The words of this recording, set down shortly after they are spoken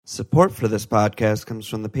Support for this podcast comes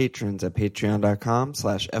from the patrons at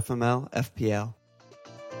patreon.com/FMLFPL.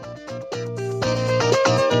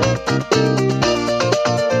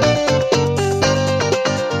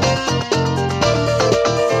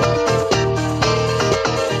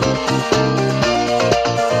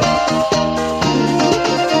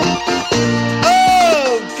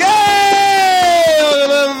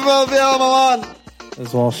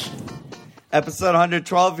 As Walsh. Episode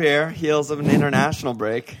 112 here, heels of an international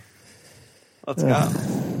break. Let's go.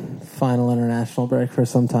 Final international break for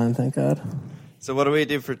some time, thank God. So what do we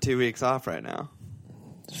do for 2 weeks off right now?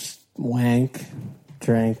 Just wank,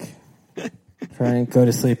 drink, try and go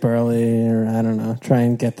to sleep early, or I don't know, try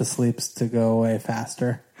and get the sleeps to go away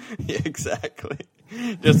faster. Yeah, exactly.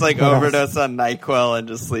 Just like overdose on NyQuil and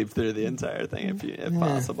just sleep through the entire thing if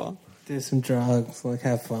possible. Do some drugs, like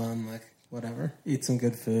have fun, like whatever. Eat some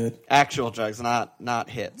good food. Actual drugs, not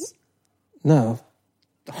hits. No,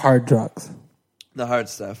 hard drugs. The hard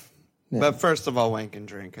stuff. Yeah. But first of all, wank and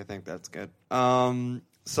drink. I think that's good.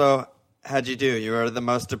 So how'd you do? You were the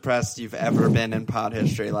most depressed you've ever been in pod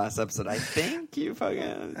history last episode. I think you fucking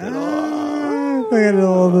did I think I did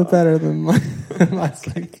a little bit better than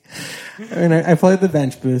last week. I mean, I played the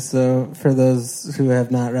bench boost, so for those who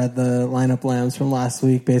have not read the lineup lambs from last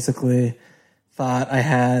week, basically thought I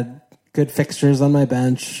had good fixtures on my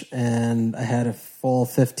bench, and I had a full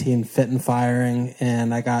 15 fit and firing,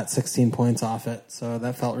 and I got 16 points off it, so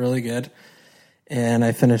that felt really good. And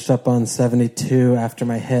I finished up on 72 after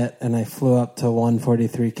my hit, and I flew up to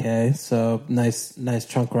 143K, so nice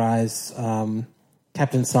chunk rise.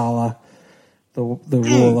 Captain Salah, the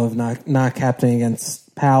rule of not captaining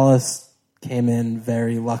against Palace came in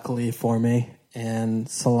very luckily for me, and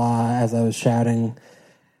Salah, as I was shouting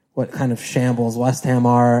what kind of shambles West Ham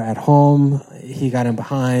are at home, he got in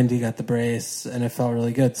behind, he got the brace, and it felt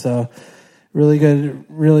really good. So really good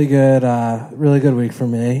week for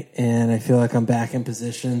me, and I feel like I'm back in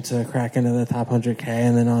position to crack into the top 100K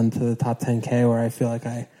and then on to the top 10K where I feel like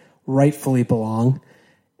I rightfully belong.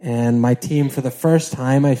 And my team, for the first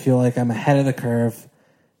time, I feel like I'm ahead of the curve,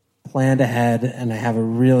 planned ahead, and I have a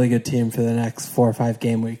really good team for the next 4 or 5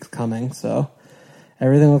 game weeks coming. So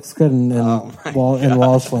everything looks good in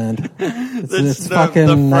Walshland. It's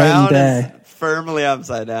fucking night and day. Is firmly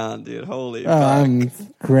upside down, dude. Holy fuck. I'm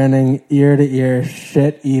grinning ear to ear,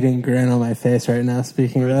 shit-eating grin on my face right now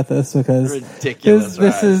speaking about this because ridiculous.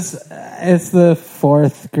 It's the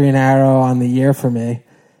 4th Green Arrow on the year for me,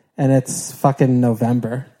 and it's fucking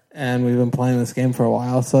November, and we've been playing this game for a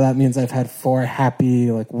while, so that means I've had 4 happy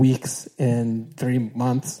weeks in 3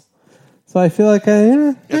 months. So I feel like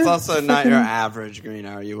it's also not your average Green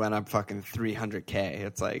Arrow. You went up fucking 300K.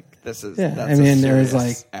 It's like that's a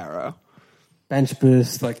serious arrow. Bench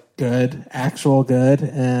boost, good, actual good,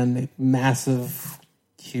 and massive,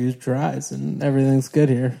 huge rise, and everything's good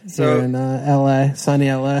here in LA, sunny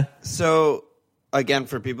LA. So again,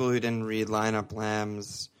 for people who didn't read lineup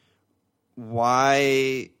lambs,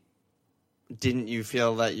 why didn't you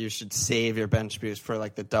feel that you should save your bench boost for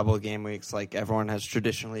the double game weeks like everyone has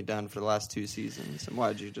traditionally done for the last 2 seasons? And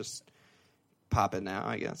why did you just pop it now,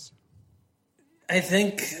 I guess? I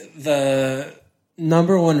think the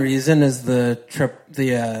number one reason is the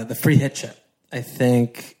free hit chip. I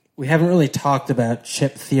think we haven't really talked about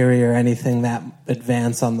chip theory or anything that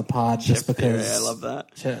advanced on the pod just because theory, I love that.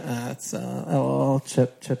 It's LOL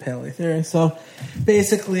Chip Haley theory. So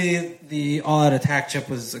basically, the all-out attack chip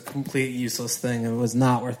was a complete useless thing. It was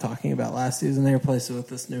not worth talking about last season. They replaced it with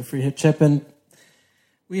this new free hit chip, and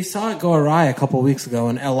we saw it go awry a couple weeks ago,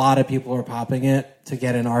 and a lot of people were popping it to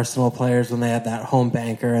get in Arsenal players when they had that home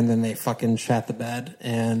banker, and then they fucking shat the bed.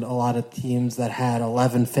 And a lot of teams that had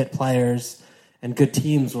 11 fit players and good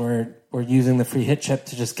teams were using the free hit chip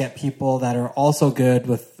to just get people that are also good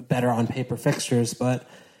with better on paper fixtures. But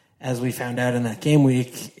as we found out in that game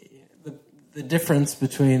week, the difference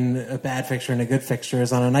between a bad fixture and a good fixture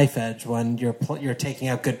is on a knife edge when you're taking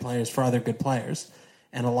out good players for other good players.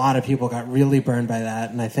 And a lot of people got really burned by that.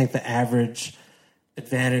 And I think the average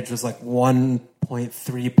advantage was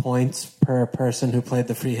 1.3 points per person who played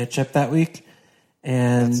the free hit chip that week.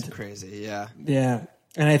 And that's crazy, yeah. Yeah.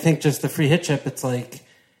 And I think just the free hit chip, it's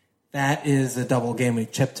that is a double game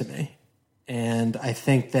week chip to me. And I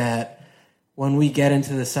think that when we get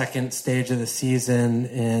into the second stage of the season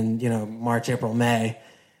in, March, April, May,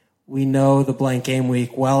 we know the blank game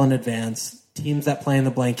week well in advance. Teams that play in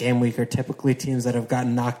the blank game week are typically teams that have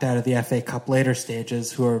gotten knocked out of the FA Cup later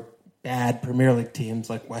stages who are bad Premier League teams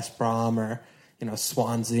like West Brom or,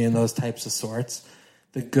 Swansea and those types of sorts.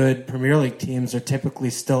 The good Premier League teams are typically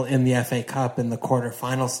still in the FA Cup in the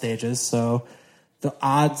quarterfinal stages. So the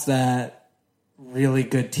odds that really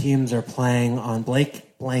good teams are playing on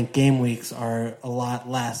blank game weeks are a lot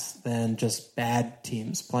less than just bad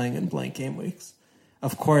teams playing in blank game weeks.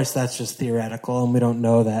 Of course, that's just theoretical, and we don't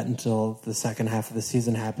know that until the second half of the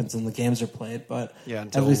season happens and the games are played. But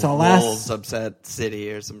until as we saw Wolves upset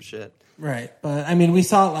City or some shit. Right, but I mean, we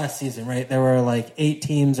saw it last season, right? There were like 8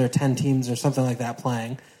 teams or 10 teams or something like that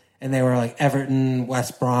playing, and they were like Everton,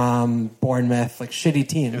 West Brom, Bournemouth, like shitty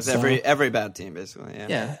teams. It was every bad team, basically.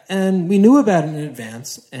 Yeah, and we knew about it in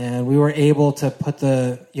advance, and we were able to put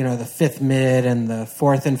the fifth mid and the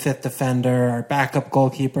fourth and fifth defender, our backup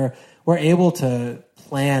goalkeeper. We're able to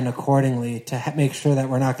plan accordingly to make sure that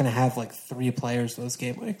we're not going to have like 3 players those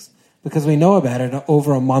game weeks because we know about it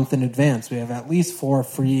over a month in advance. We have at least 4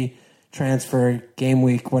 free transfer game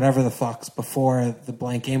week, whatever the fuck's before the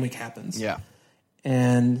blank game week happens. Yeah.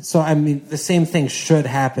 And so, I mean, the same thing should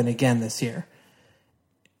happen again this year.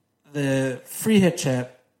 The free hit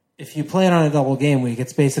chip, if you play it on a double game week,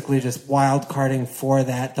 it's basically just wild carding for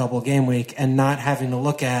that double game week and not having to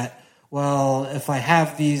look at, well, if I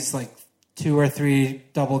have these like 2 or 3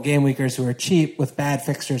 double game weekers who are cheap with bad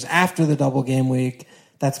fixtures after the double game week,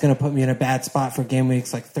 that's going to put me in a bad spot for game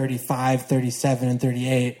weeks like 35, 37, and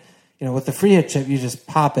 38. With the free hit chip, you just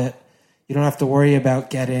pop it. You don't have to worry about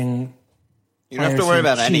getting. You don't have to worry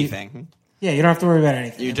about anything. Yeah, you don't have to worry about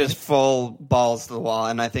anything. You just full balls to the wall,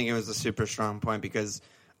 and I think it was a super strong point because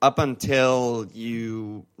up until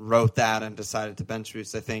you wrote that and decided to bench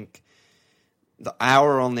boost, I think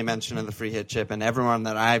our only mention of the free hit chip, and everyone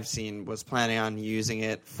that I've seen was planning on using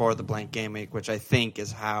it for the blank game week, which I think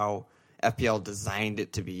is how FPL designed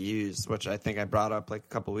it to be used, which I think I brought up like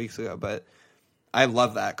a couple weeks ago, but I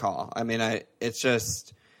love that call. I mean,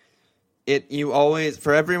 you always,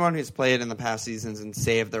 for everyone who's played in the past seasons and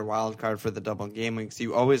saved their wild card for the double game weeks,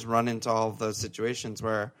 you always run into all of those situations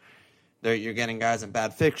where you're getting guys in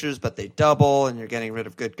bad fixtures, but they double and you're getting rid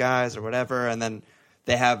of good guys or whatever. And then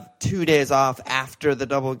they have 2 days off after the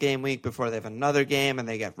double game week before they have another game and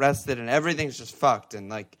they get rested and everything's just fucked. And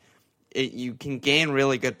like, you can gain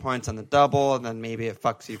really good points on the double and then maybe it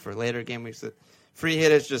fucks you for later game weeks. Free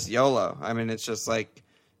hit is just YOLO. I mean, it's just like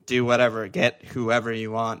do whatever, get whoever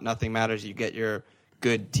you want. Nothing matters. You get your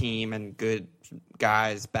good team and good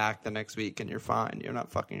guys back the next week, and you're fine. You're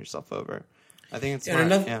not fucking yourself over. I think it's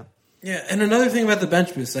smart. Yeah, and another thing about the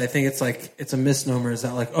bench boost, I think it's a misnomer is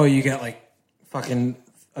that like, oh, you get like fucking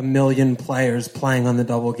a million players playing on the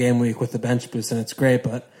double game week with the bench boost, and it's great.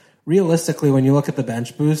 But realistically, when you look at the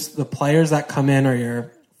bench boost, the players that come in are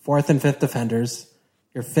your 4th and 5th defenders,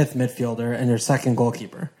 your 5th midfielder, and your 2nd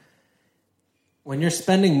goalkeeper. When you're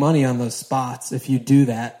spending money on those spots, if you do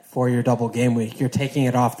that for your double game week, you're taking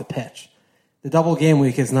it off the pitch. The double game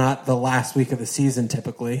week is not the last week of the season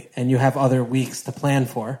typically, and you have other weeks to plan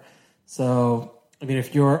for. So, I mean,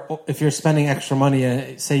 if you're spending extra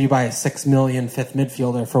money, say you buy a 6 million 5th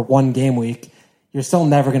midfielder for 1 game week, you're still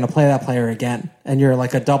never going to play that player again. And you're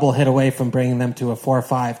like a double hit away from bringing them to a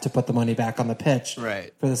 4-5 to put the money back on the pitch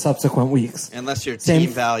for the subsequent weeks. Unless your team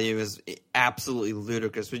value is absolutely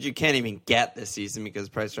ludicrous, which you can't even get this season because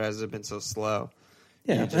price rises have been so slow.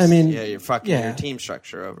 Yeah, you're fucking your team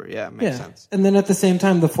structure over. Yeah, it makes sense. And then at the same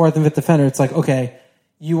time, the 4th and 5th defender, it's like, okay,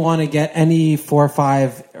 you want to get any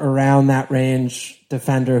 4-5 around that range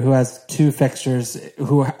defender who has 2 fixtures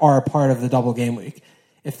who are a part of the double game week.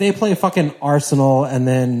 If they play fucking Arsenal and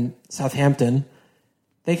then Southampton,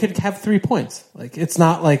 they could have 3 points. Like, it's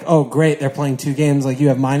not like, oh, great, they're playing 2 games. Like, you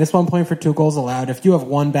have -1 point for 2 goals allowed. If you have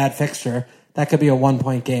 1 bad fixture, that could be a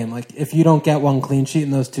 1-point game. Like, if you don't get 1 clean sheet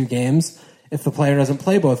in those 2 games, if the player doesn't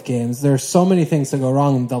play both games, there's so many things to go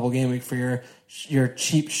wrong in the double game week for your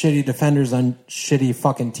cheap, shitty defenders on shitty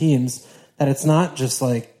fucking teams that it's not just,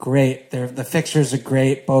 like, great. The fixtures are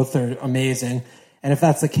great. Both are amazing. And if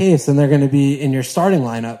that's the case, then they're going to be in your starting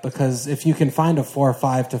lineup because if you can find a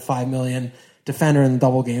 4-5 to 5 million defender in the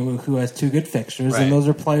double game who has 2 good fixtures, then those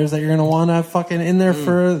are players that you're going to want to fucking in there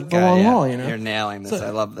for the long haul. You know, you're nailing this.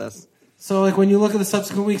 I love this. So like when you look at the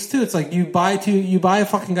subsequent weeks too, it's like you buy a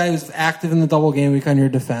fucking guy who's active in the double game week on your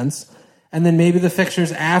defense, and then maybe the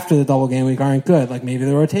fixtures after the double game week aren't good. Like maybe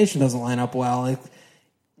the rotation doesn't line up well. Like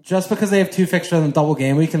just because they have 2 fixtures in the double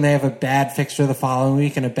game week and they have a bad fixture the following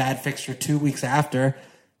week and a bad fixture 2 weeks after,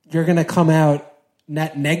 you're going to come out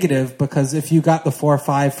net negative because if you got the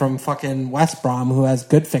 4-5 from fucking West Brom who has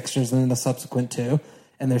good fixtures in the subsequent 2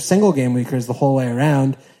 and they're single game weekers the whole way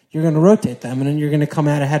around, you're going to rotate them and then you're going to come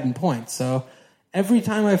out ahead in points. So every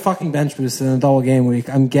time I fucking bench boost in a double game week,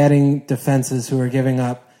 I'm getting defenses who are giving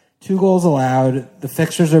up 2 goals allowed, the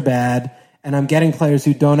fixtures are bad, and I'm getting players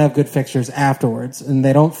who don't have good fixtures afterwards, and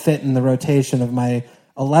they don't fit in the rotation of my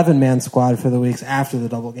 11-man squad for the weeks after the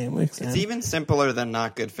double game weeks. It's even simpler than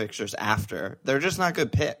not good fixtures after. They're just not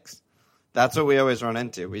good picks. That's what we always run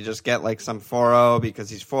into. We just get like some 4-0 because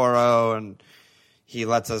he's 4-0 and he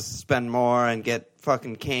lets us spend more and get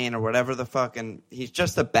fucking Kane or whatever the fuck. And he's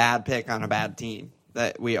just a bad pick on a bad team.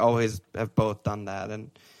 That we always have both done that.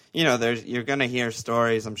 And, you know, you're going to hear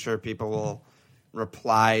stories. I'm sure people will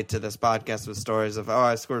reply to this podcast with stories of,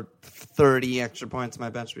 I scored 30 extra points in my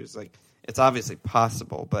bench boost. Like, it's obviously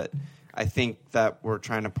possible, but I think that we're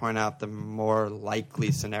trying to point out the more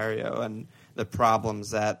likely scenario and the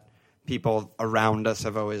problems that people around us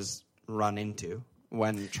have always run into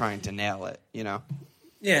when trying to nail it, you know?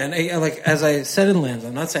 Yeah, and like as I said in Lambs,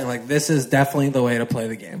 I'm not saying like this is definitely the way to play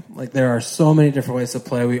the game. Like there are so many different ways to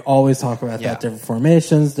play. We always talk about that, different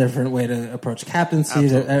formations, different way to approach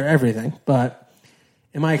captaincy, everything. But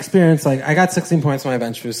in my experience, like I got 16 points on my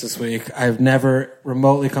bench boost this week. I've never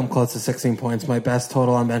remotely come close to 16 points. My best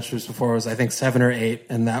total on bench boost before was I think 7 or 8,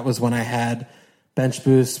 and that was when I had bench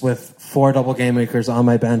boosts with 4 double game weekers on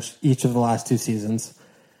my bench each of the last 2 seasons.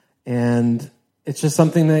 And it's just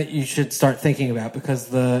something that you should start thinking about because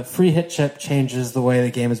the free hit chip changes the way the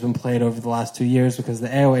game has been played over the last 2 years because the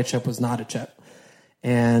AOA chip was not a chip.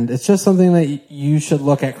 And it's just something that you should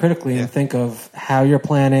look at critically and think of how you're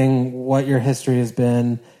planning, what your history has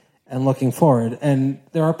been, and looking forward. And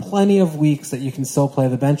there are plenty of weeks that you can still play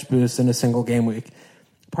the bench boost in a single game week.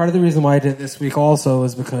 Part of the reason why I did it this week also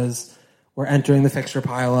is because we're entering the fixture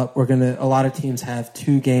pileup. A lot of teams have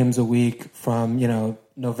 2 games a week from,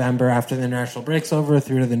 November after the international break's over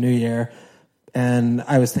through to the new year. And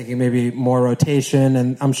I was thinking maybe more rotation.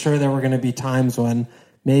 And I'm sure there were going to be times when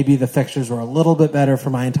maybe the fixtures were a little bit better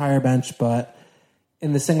for my entire bench, but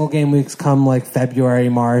in the single game weeks come like February,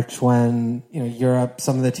 March, when Europe,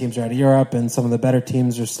 some of the teams are out of Europe and some of the better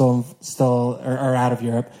teams are still are out of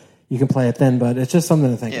Europe. You can play it then, but it's just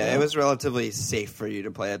something to think about. Yeah, it was relatively safe for you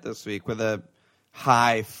to play it this week with a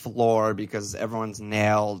high floor because everyone's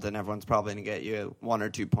nailed and everyone's probably going to get you 1 or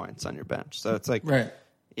 2 points on your bench. So it's like, right.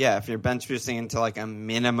 Yeah, if you're bench boosting into like a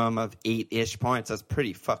minimum of 8-ish points, that's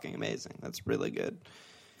pretty fucking amazing. That's really good.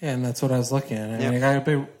 Yeah, and that's what I was looking at. I mean, I got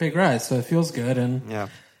a big rise, so it feels good. And yeah.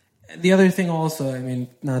 The other thing also, I mean,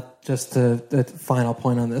 not just the final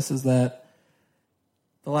point on this, is that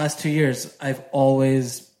the last 2 years, I've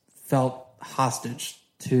always felt hostage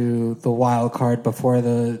to the wild card before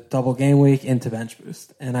the double game week into bench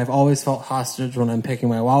boost. And I've always felt hostage when I'm picking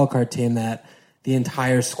my wild card team that the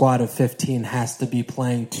entire squad of 15 has to be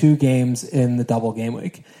playing 2 games in the double game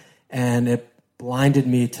week. And it blinded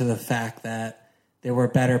me to the fact that there were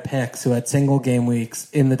better picks who had single game weeks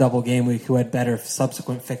in the double game week who had better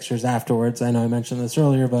subsequent fixtures afterwards. I know I mentioned this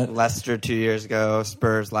earlier, but Leicester 2 years ago,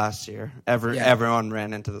 Spurs last year. Everyone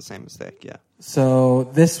ran into the same mistake, yeah. So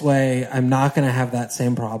this way, I'm not going to have that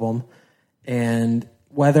same problem. And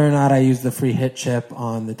whether or not I use the free hit chip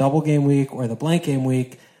on the double game week or the blank game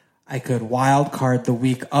week, I could wild card the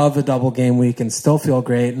week of a double game week and still feel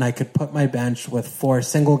great. And I could put my bench with 4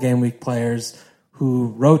 single game week players who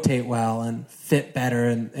rotate well and fit better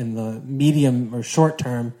in the medium or short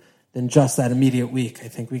term than just that immediate week. I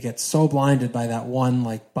think we get so blinded by that one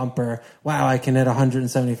like bumper. Wow, I can hit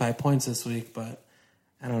 175 points this week, but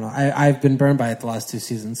I don't know. I've been burned by it the last 2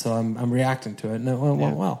 seasons, so I'm reacting to it, and it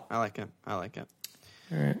went well. I like it. All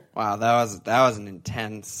right. Wow, that was an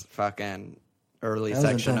intense fucking early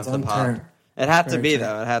section of the pod. It had to be,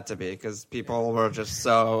 though. It had to be, because people were just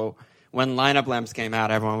so... When lineup lamps came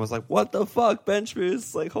out, everyone was like, what the fuck, bench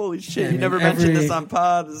boost? Like, holy shit, you never mentioned this on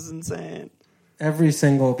pod. This is insane. Every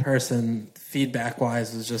single person,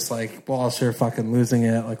 feedback-wise, was just like, Walsh, you're fucking losing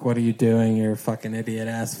it. Like, what are you doing? You're a fucking idiot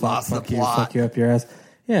ass. Fuck you up your ass.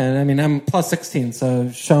 Yeah, and I mean, I'm plus 16, so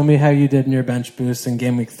show me how you did in your bench boost in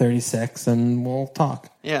game week 36, and we'll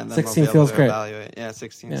talk. Yeah, and then 16 we'll feels great. Evaluate. Yeah,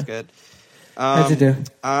 16 is good. How'd you do?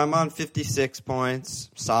 I'm on 56 points.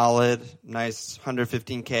 Solid. Nice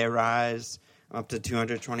 115K rise. I'm up to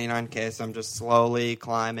 229K, so I'm just slowly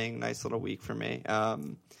climbing. Nice little week for me.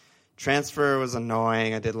 Transfer was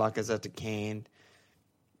annoying. I did Lacazette to Kane.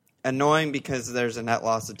 Annoying because there's a net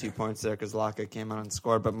loss of 2 points there because Laka came on and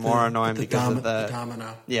scored, but more annoying because of the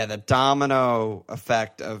domino. Yeah, the domino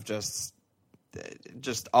effect of just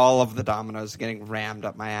all of the dominoes getting rammed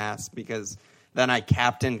up my ass because then I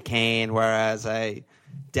captained Kane, whereas I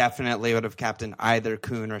definitely would have captained either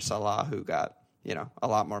Kuhn or Salah, who got, a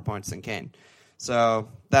lot more points than Kane. So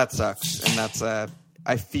that sucks, and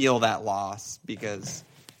I feel that loss because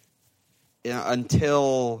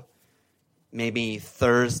until maybe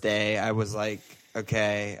Thursday, I was like,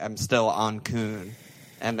 okay, I'm still on Kuhn.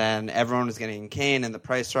 And then everyone was getting Kane and the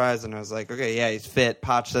price rise, and I was like, okay, yeah, he's fit.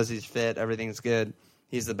 Poch says he's fit. Everything's good.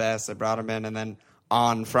 He's the best. I brought him in, and then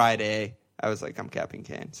on Friday, I was like, I'm capping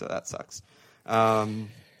Kane, so that sucks.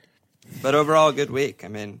 But overall, a good week. I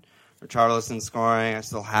mean, Richarlison scoring. I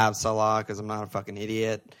still have Salah because I'm not a fucking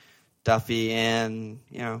idiot. Duffy in,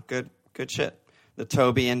 good shit. The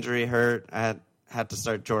Toby injury hurt. I had to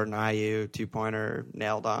start Jordan Ayew, 2-pointer,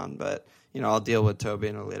 nailed on. But, I'll deal with Toby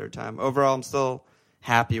in a later time. Overall, I'm still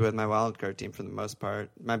happy with my wildcard team for the most part.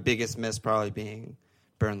 My biggest miss probably being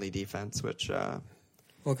Burnley defense, which...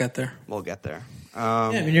 we'll get there.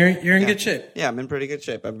 I mean, you're in good shape. Yeah, I'm in pretty good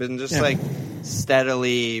shape. I've been just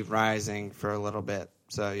steadily rising for a little bit.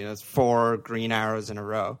 So, it's 4 green arrows in a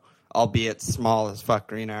row, albeit small as fuck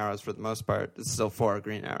green arrows for the most part. It's still 4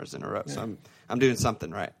 green arrows in a row. Yeah. So I'm doing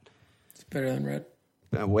something right. It's better than red.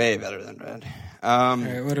 Way better than red. All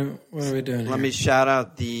right, what are we doing Let me shout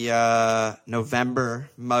out the November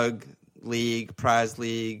Mug League, Prize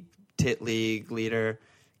League, Tit League leader,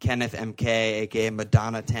 Kenneth MK, a.k.a.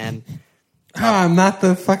 Madonna 10. I'm not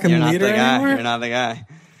the fucking leader anymore? You're not the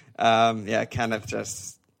guy. Kenneth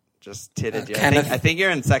just titted you. Kenneth. I think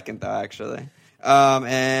you're in second, though, actually.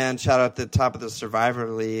 And shout out to the top of the Survivor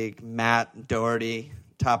League, Matt Doherty,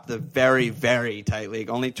 top of the very, very tight league.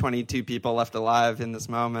 Only 22 people left alive in this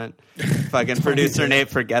moment. Fucking producer Nate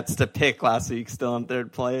forgets to pick last week, still in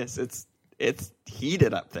third place. It's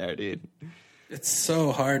heated up there, dude. It's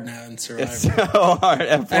so hard now in Survivor. It's so hard.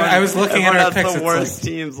 I was looking at our picks. The worst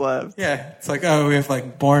teams left. Yeah, it's like, we have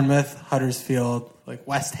like Bournemouth, Huddersfield, like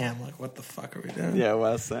West Ham. Like, what the fuck are we doing? Yeah,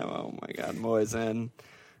 West Ham. Oh my God, Moyes in.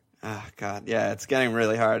 Oh God, yeah, it's getting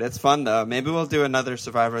really hard. It's fun though. Maybe we'll do another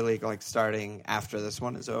Survivor League like starting after this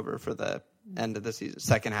one is over for the end of the season,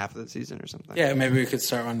 second half of the season or something. Yeah, maybe we could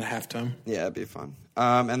start one to halftime. Yeah, it'd be fun.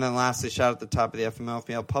 And then lastly, shout out the top of the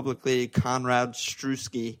FMLPL Public League, Conrad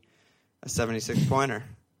Struski, a 76-pointer.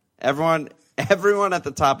 Everyone at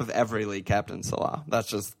the top of every league captain Salah. That's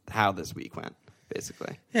just how this week went,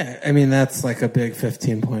 basically. Yeah, I mean, that's like a big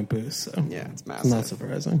 15-point boost. So yeah, it's massive. It's not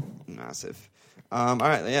surprising. Massive. All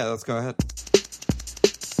right, yeah, let's go ahead.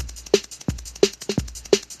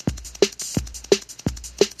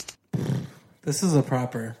 This is a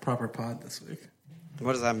proper pod this week.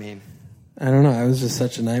 What does that mean? I don't know. I was just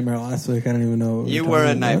such a nightmare last week. I don't even know what you were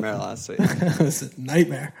a nightmare last week. I was a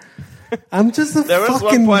nightmare. I'm just a There was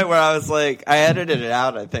one point where I was like, I edited it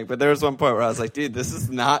out, I think, but there was one point where I was like, dude, this is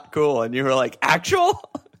not cool. And you were like, actual?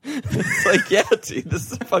 It's like, yeah, dude,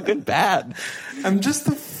 this is fucking bad. I'm just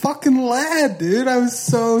a fucking lad, dude. I was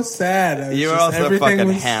so sad. You were also fucking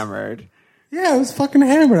hammered. Yeah, I was fucking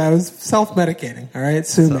hammered. I was self-medicating. All right,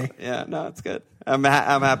 sue me. Yeah, no, it's good. I'm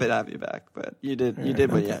happy to have you back, but you did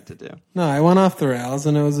what you had to do. No, I went off the rails,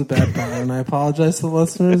 and it was a bad part, and I apologize to the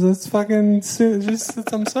listeners. It's fucking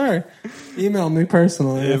I'm sorry. Email me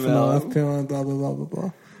personally. Blah blah blah blah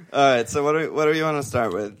blah. All right, so what do you want to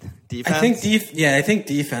start with? Defense? I think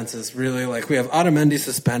defense is really like we have Otamendi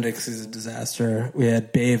suspended because he's a disaster. We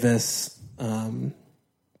had Davis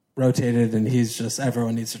rotated, and he's just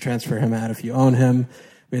everyone needs to transfer him out if you own him.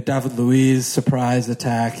 We had David Luiz, surprise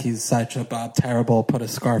attack. He's Sideshow Bob terrible, put a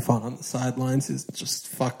scarf on the sidelines. He's just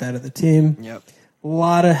fucked out of the team. Yep. A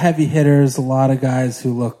lot of heavy hitters, a lot of guys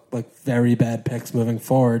who look like very bad picks moving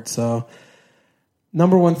forward. So,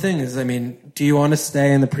 number one thing is, I mean, do you want to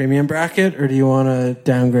stay in the premium bracket or do you want to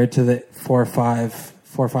downgrade to the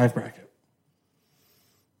 4-5 bracket?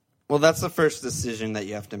 Well, that's the first decision that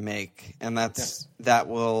you have to make, and that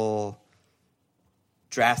will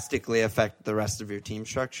drastically affect the rest of your team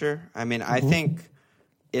structure. I mean, I think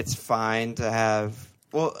it's fine to have...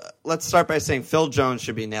 Well, let's start by saying Phil Jones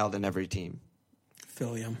should be nailed in every team.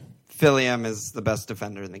 Philium is the best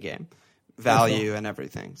defender in the game. Value and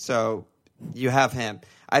everything. So you have him.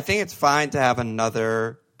 I think it's fine to have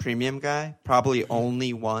another premium guy, probably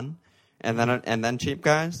only one, and then cheap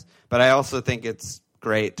guys. But I also think it's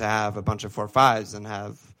great to have a bunch of 4-5s and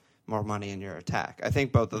have more money in your attack. I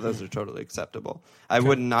think both of those are totally acceptable. I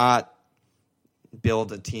would not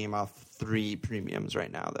build a team off 3 premiums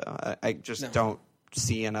right now, though. I just don't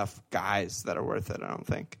see enough guys that are worth it, I don't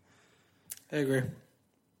think. I agree.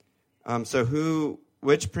 So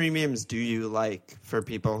which premiums do you like for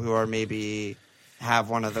people who are maybe have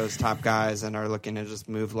one of those top guys and are looking to just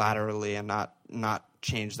move laterally and not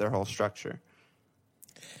change their whole structure?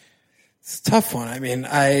 It's a tough one. I mean,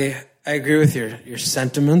 I agree with your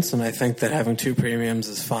sentiments, and I think that having 2 premiums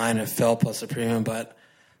is fine if Phil plus a premium, but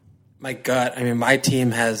my gut, I mean, my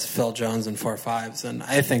team has Phil Jones and 4-5s, and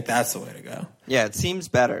I think that's the way to go. Yeah, it seems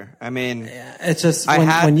better. I mean, it's just I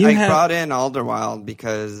brought in Alderweireld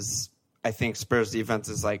because I think Spurs defense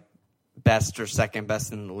is like best or second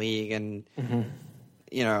best in the league, and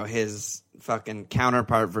his fucking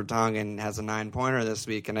counterpart Vertonghen has a 9-pointer this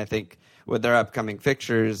week, and I think with their upcoming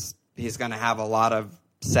fixtures, he's going to have a lot of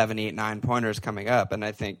 7, 8, 9-pointers coming up, and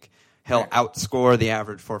I think he'll outscore the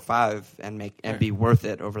average 4-5 and be worth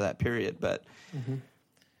it over that period. But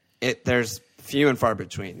there's few and far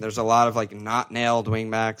between. There's a lot of like not nailed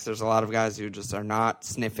wingbacks. There's a lot of guys who just are not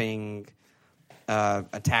sniffing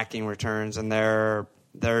attacking returns, and there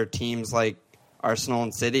are teams like Arsenal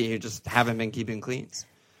and City who just haven't been keeping cleans.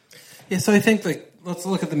 Yeah, so I think let's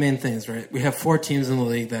look at the main things, right? We have 4 teams in the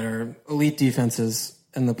league that are elite defenses,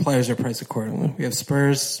 and the players are priced accordingly. We have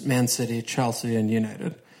Spurs, Man City, Chelsea, and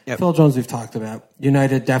United. Yep. Phil Jones we've talked about.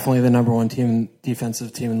 United, definitely the number 1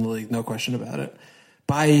 defensive team in the league, no question about it.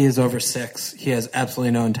 Bailly is over 6. He has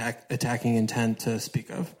absolutely no attacking intent to speak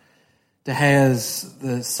of. De Gea is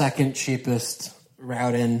the second cheapest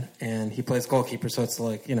route in, and he plays goalkeeper, so it's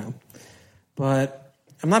like, But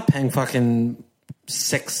I'm not paying fucking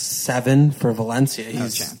 6-7 for Valencia.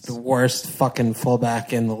 He's the worst fucking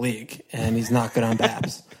fullback in the league, and he's not good on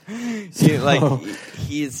BAPS.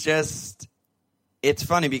 He's just... It's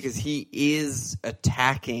funny because he is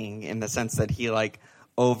attacking in the sense that he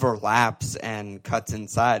overlaps and cuts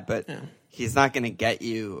inside, but he's not going to get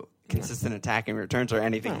you consistent attacking returns or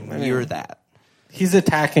anything near that. He's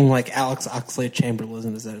attacking like Alex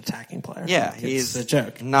Oxlade-Chamberlain is an attacking player. Yeah, he's a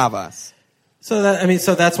joke. Navas. So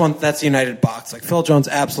that's United box. Like Phil Jones,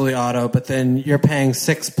 absolutely auto, but then you're paying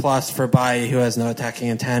 6+ for Bailly, who has no attacking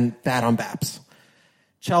intent, bad on BAPS.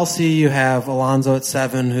 Chelsea, you have Alonso at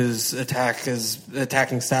 7, whose attacking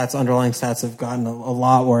stats, underlying stats have gotten a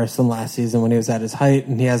lot worse than last season when he was at his height,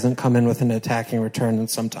 and he hasn't come in with an attacking return in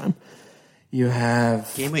some time. You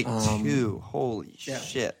have game week 2. Holy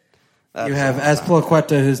shit! You have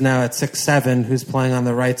Azpilicueta, who's now at 6'7", who's playing on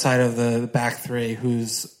the right side of the back 3,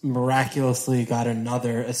 who's miraculously got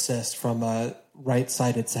another assist from a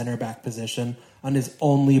right-sided center back position on his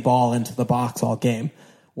only ball into the box all game.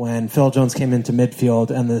 When Phil Jones came into midfield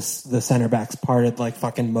and the center backs parted like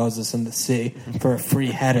fucking Moses in the sea for a free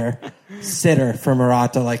header sitter for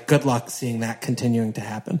Morata, good luck seeing that continuing to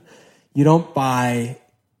happen. You don't buy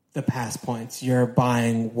the pass points. You're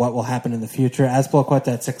buying what will happen in the future.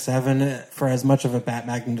 Azpilicueta at 6'7", for as much of a bat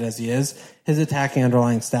magnet as he is, his attacking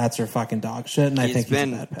underlying stats are fucking dog shit, and I think he's a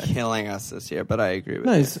bad pick. He's been killing us this year, but I agree with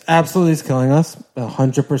you. He's absolutely killing us,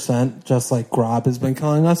 100%, just like Grob has been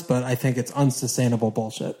killing us, but I think it's unsustainable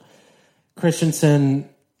bullshit. Christensen,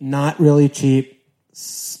 not really cheap,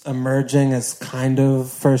 emerging as kind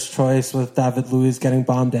of first choice with David Luiz getting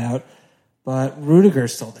bombed out, but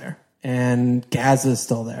Rudiger's still there. And Gaz is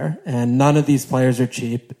still there, and none of these players are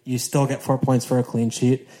cheap. You still get 4 points for a clean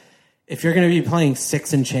sheet. If you're going to be playing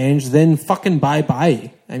 6 and change, then fucking buy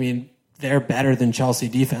Bailly. I mean, they're better than Chelsea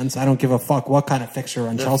defense. I don't give a fuck what kind of fixture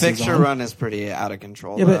run Chelsea's on. The fixture run is pretty out of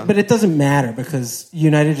control. Yeah, but it doesn't matter because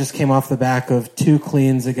United just came off the back of 2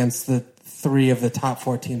 cleans against the 3 of the top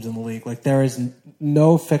 4 teams in the league. There is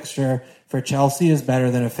no fixture for Chelsea is better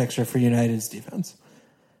than a fixture for United's defense.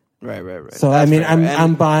 Right. So that's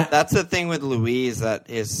I'm buying. That's the thing with Luiz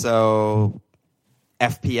that is so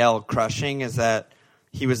FPL crushing is that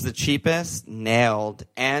he was the cheapest, nailed,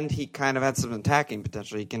 and he kind of had some attacking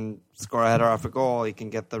potential. He can score a header off a goal. He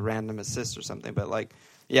can get the random assist or something. But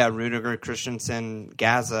Rudiger, Christensen,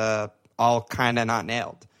 Gaza, all kind of not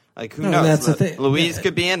nailed. Who knows? That's the thing. Luiz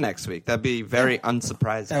could be in next week. That'd be very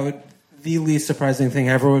unsurprising. The least surprising thing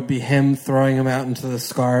ever would be him throwing him out into the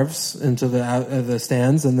scarves, into the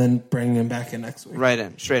stands, and then bringing him back in next week. Right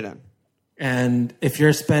in, straight in. And if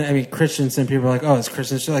you're Christensen, people are like, oh, it's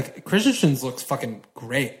Christensen. Christensen looks fucking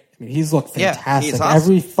great. He's looked fantastic. He's awesome.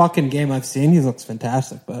 Every fucking game I've seen, he looks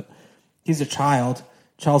fantastic. But he's a child.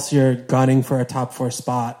 Chelsea are gunning for a top 4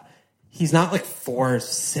 spot. He's not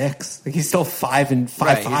 4'6". He's still 5 and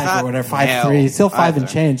 5'5" or whatever, 5'3". He's still 5 and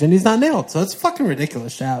change, and he's not nailed. So it's a fucking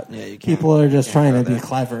ridiculous shout. Yeah, you can't. People are just trying to be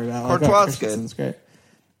clever about Courtois' Christensen's great.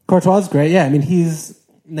 Courtois' great. Yeah, he's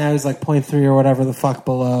 0.3 or whatever the fuck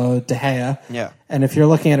below De Gea. Yeah. And if you're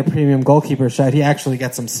looking at a premium goalkeeper shot, he actually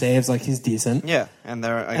gets some saves. He's decent. Yeah, and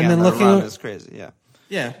their run is crazy. Yeah.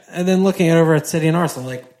 Yeah, and then looking at over at City and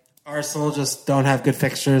Arsenal, Arsenal just don't have good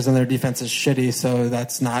fixtures and their defense is shitty, so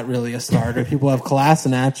that's not really a starter. People have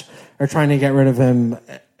Kolasinac are trying to get rid of him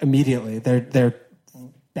immediately. They're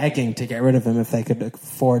begging to get rid of him if they could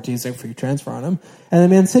afford to use a free transfer on him. And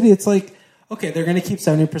then Man City, it's okay, they're going to keep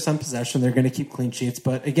 70% possession, they're going to keep clean sheets,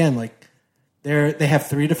 but again, they have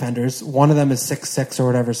 3 defenders. One of them is 6'6" or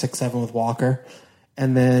whatever, 6'7" with Walker.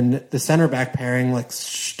 And then the center back pairing,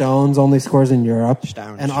 Stones only scores in Europe,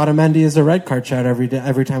 and Otamendi is a red card shot every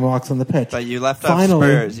time he walks on the pitch. But you left off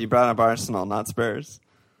Spurs. You brought up Arsenal, not Spurs.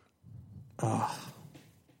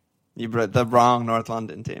 You brought the wrong North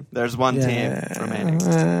London team. There's one team remaining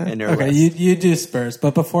in your okay, list. you do Spurs.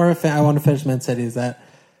 But before I want to finish Man City, is that...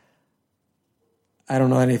 I don't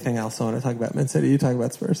know anything else I want to talk about Man City. You talk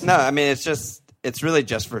about Spurs. No, I mean, it's really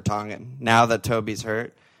just for Tongan now that Toby's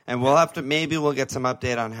hurt. And maybe we'll get some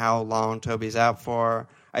update on how long Toby's out for.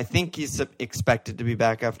 I think he's expected to be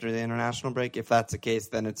back after the international break. If that's the case,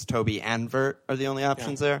 then it's Toby and Vert are the only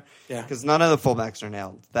options there. Yeah. Because none of the fullbacks are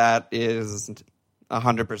nailed. That is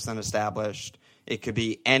 100% established. It could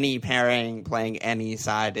be any pairing playing any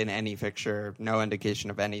side in any fixture, no indication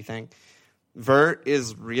of anything. Vert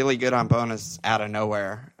is really good on bonus out of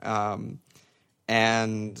nowhere.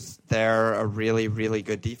 And they're a really, really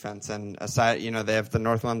good defense. And aside, they have the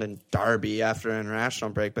North London derby after an international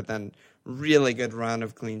break, but then really good run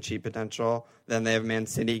of clean sheet potential. Then they have Man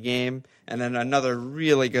City game, and then another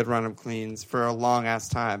really good run of cleans for a long-ass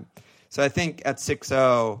time. So I think at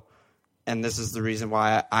 6-0, and this is the reason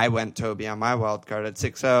why I went Toby on my wild card, at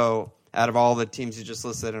 6-0, out of all the teams you just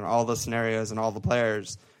listed and all the scenarios and all the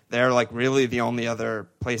players, they're like really the only other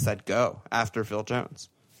place I'd go after Phil Jones.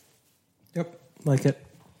 Yep, like it.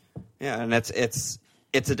 Yeah, and it's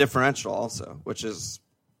a differential also, which is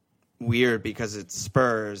weird because it's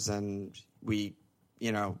Spurs, and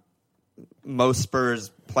most Spurs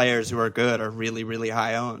players who are good are really, really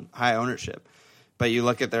high ownership. But you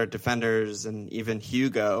look at their defenders, and even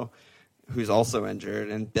Hugo, who's also injured,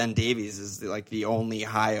 and Ben Davies is the only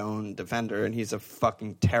high-owned defender, and he's a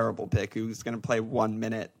fucking terrible pick who's going to play 1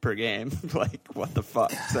 minute per game. What the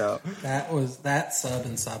fuck? So that sub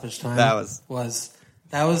in stoppage time.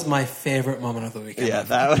 That was my favorite moment of the weekend. Yeah,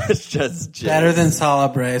 that was just better than Salah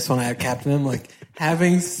Brace when I captained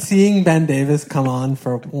him. Seeing Ben Davis come on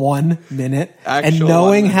for 1 minute and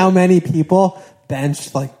knowing how many people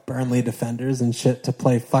benched Burnley defenders and shit to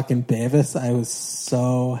play fucking Davis, I was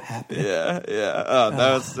so happy. Yeah. Oh,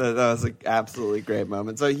 that was an absolutely great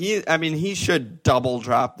moment. So he should double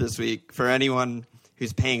drop this week for anyone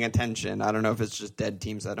who's paying attention. I don't know if it's just dead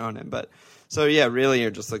teams that own him, but so yeah, really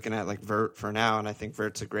you're just looking at Vert for now, and I think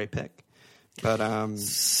Vert's a great pick. But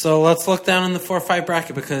so let's look down in the 4-5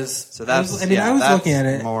 bracket because I was looking at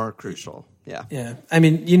it more crucial. Yeah. I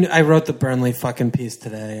mean, I wrote the Burnley fucking piece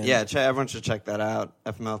today. Yeah, everyone should check that out.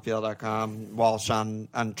 FMLPL.com. Walsh on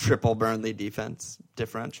triple Burnley defense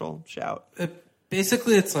differential. Shout.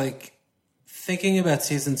 Basically, it's thinking about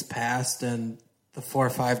seasons past and the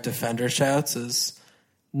 4-5 defender shouts is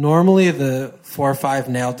normally the 4-5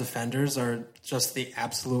 nailed defenders are just the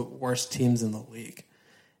absolute worst teams in the league.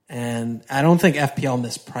 And I don't think FPL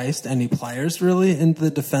mispriced any players really in the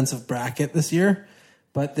defensive bracket this year.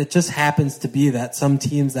 But it just happens to be that some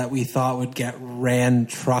teams that we thought would get ran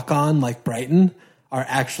truck on, like Brighton, are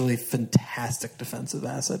actually fantastic defensive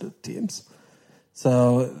asset teams.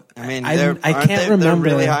 So I mean, I can't remember. They're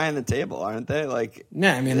really high in the table, aren't they?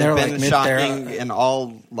 Yeah, I mean they're been shocking in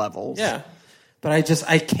all levels. Yeah, but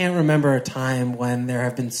I can't remember a time when there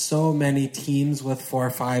have been so many teams with 4 or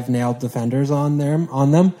 5 nailed defenders on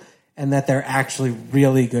them, and that they're actually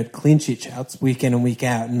really good clean sheet shouts week in and week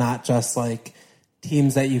out, not just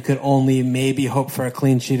teams that you could only maybe hope for a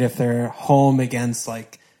clean sheet if they're home against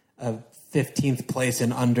a 15th place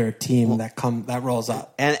and under team that rolls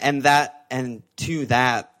up. And to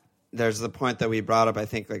that, there's the point that we brought up, I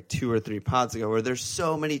think 2 or 3 pods ago, where there's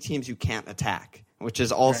so many teams you can't attack, which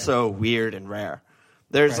is also weird and rare.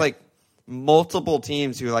 There's multiple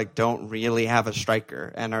teams who don't really have a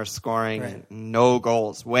striker and are scoring no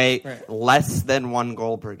goals, less than 1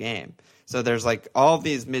 goal per game. So there's all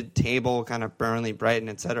these mid-table kind of Burnley, Brighton,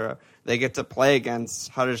 etc. They get to play against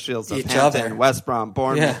Huddersfield, Southampton, West Brom,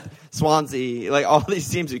 Bournemouth, Swansea, all these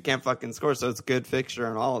teams who can't fucking score. So it's a good fixture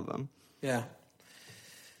in all of them. Yeah.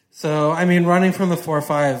 So, I mean, running from the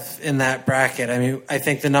 4-5 in that bracket, I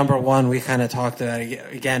think the number one we kind of talked about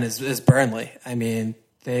again is Burnley. I mean,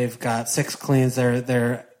 they've got 6 cleans.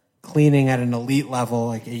 They're cleaning at an elite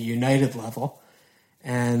level, a United level.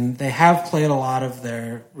 And they have played a lot of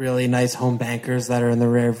their really nice home bankers that are in the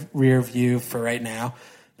rear view for right now.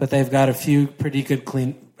 But they've got a few pretty good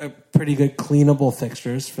cleanable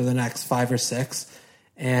fixtures for the next 5 or 6.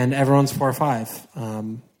 And everyone's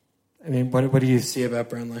 4-5. What do you see about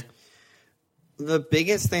Burnley? The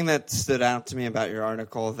biggest thing that stood out to me about your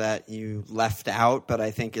article that you left out, but I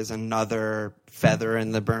think is another feather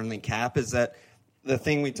in the Burnley cap, is that the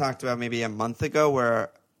thing we talked about maybe a month ago where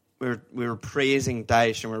we were praising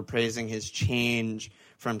Dyche and we were praising his change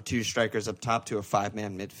from 2 strikers up top to a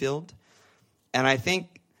 5-man midfield. And I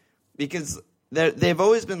think because they've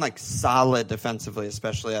always been solid defensively,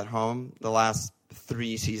 especially at home, the last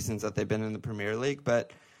 3 seasons that they've been in the Premier League.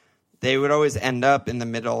 But they would always end up in the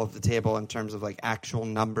middle of the table in terms of like actual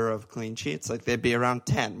number of clean sheets. Like they'd be around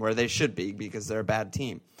 10 where they should be because they're a bad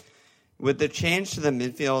team. With the change to the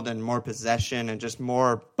midfield and more possession and just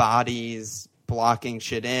more bodies blocking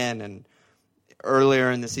shit in, and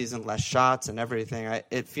earlier in the season less shots and everything,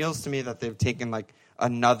 it feels to me that they've taken like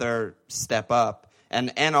another step up.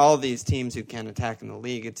 And all these teams who can attack in the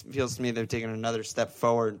league, it feels to me they've taken another step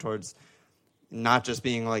forward towards not just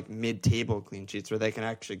being like mid-table clean sheets where they can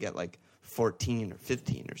actually get like 14 or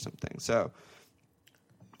 15 or something. So,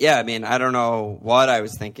 yeah, I mean, I don't know what I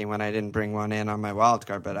was thinking when I didn't bring one in on my wild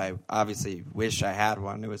card, but I obviously wish I had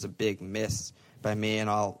one. It was a big miss by me, and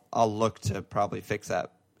I'll look to probably fix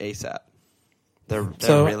that ASAP. They're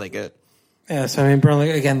really good. Yeah, so I mean,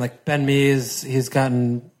 Burnley, again, like Ben Mee, he's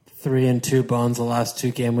gotten 3 and 2 bones the last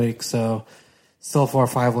 2 game weeks, so still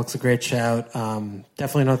 4-5 looks a great shout.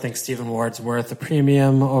 Definitely don't think Stephen Ward's worth a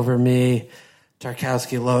premium over me.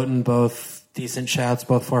 Tarkowski, Loughton, both decent shouts,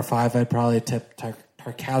 both 4-5. I'd probably tip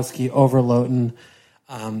Tarkowski over Loughton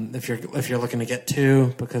if you're looking to get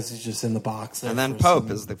 2 because he's just in the box. And then Pope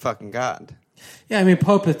is the fucking god. Yeah, I mean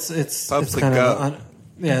Pope. Pope's it's kind of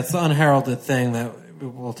it's the unheralded thing that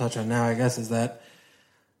we'll touch on now. I guess is that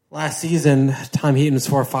last season Tom Heaton was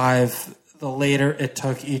 4-5. The later it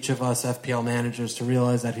took each of us FPL managers to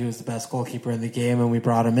realize that he was the best goalkeeper in the game, and we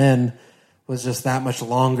brought him in, was just that much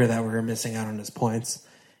longer that we were missing out on his points.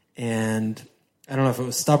 And I don't know if it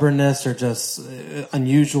was stubbornness or just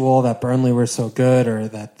unusual that Burnley were so good, or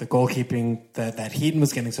that the goalkeeping, that Heaton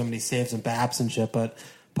was getting so many saves and baps and shit, but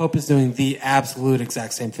Pope is doing the absolute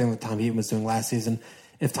exact same thing that Tom Heaton was doing last season.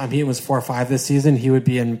 If Tom Heaton was 4-5 this season, he would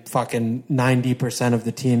be in fucking 90% of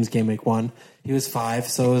the team's game week 1. He was 5,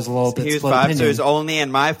 so it was a little bit. He was split 5, opinion. so he was only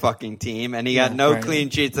in my fucking team, and he got no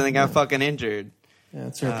clean sheets, and he got fucking injured. Yeah,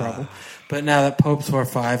 that's your problem. But now that Pope's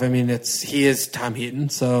 4-5, I mean, he is Tom Heaton,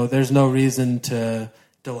 so there's no reason to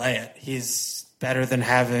delay it. He's better than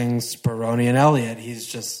having Speroni and Elliott.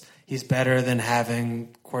 He's better than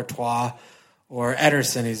having Courtois or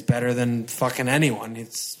Ederson. He's better than fucking anyone.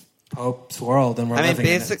 It's Pope's world, and we're living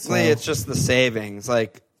in it. Basically, it's just the savings.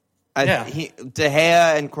 Like, De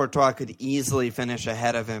Gea and Courtois could easily finish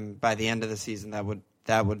ahead of him by the end of the season.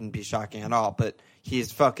 That wouldn't be shocking at all. But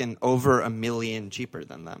he's fucking over $1 million cheaper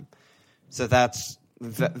than them. So that's,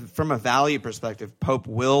 from a value perspective, Pope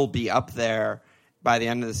will be up there by the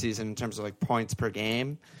end of the season in terms of like points per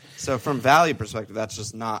game. So from value perspective, that's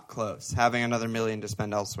just not close. Having another $1 million to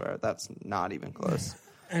spend elsewhere, that's not even close.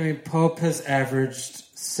 I mean, Pope has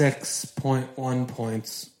averaged 6.1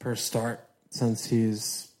 points per start since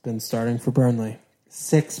he's been starting for Burnley.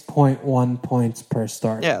 6.1 points per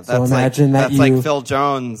start. Yeah, that's so imagine that's like Phil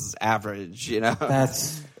Jones' average, you know?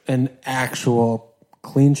 That's an actual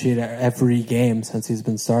clean sheet every game since he's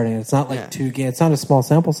been starting. It's not like 2 games. It's not a small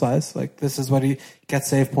sample size. Like, this is what he gets: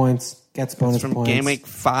 save points, gets bonus from points. Game week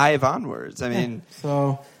 5 onwards. I mean,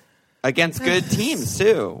 so against good teams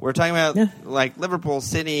too. We're talking about like Liverpool,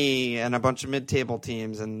 City, and a bunch of mid-table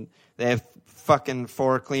teams, and they have fucking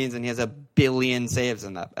 4 cleans, and he has 1 billion saves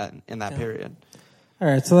in that period. All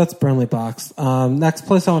right, so that's Burnley box. Next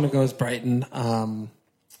place I want to go is Brighton.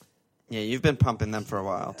 Yeah, you've been pumping them for a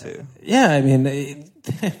while too. Yeah, I mean,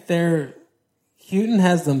 Houghton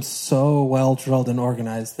has them so well drilled and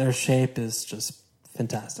organized. Their shape is just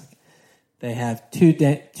fantastic. They have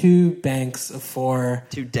two banks of 4.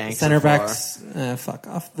 2 danks center of 4. backs. Fuck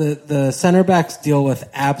off. The center backs deal with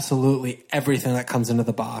absolutely everything that comes into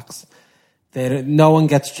the box. No one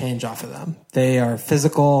gets change off of them. They are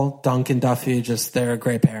physical. Dunk and Duffy, they're a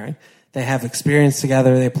great pairing. They have experience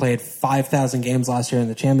together. They played 5,000 games last year in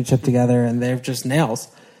the championship together, and they're just nails.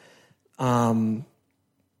 They're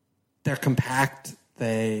compact.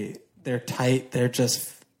 They're tight. They're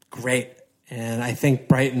just great. And I think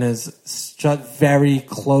Brighton is just very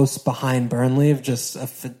close behind Burnley of just a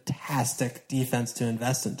fantastic defense to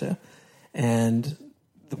invest into. And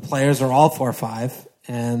the players are all 4-5,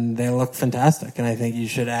 and they look fantastic. And I think you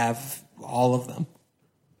should have all of them.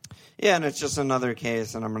 Yeah, and it's just another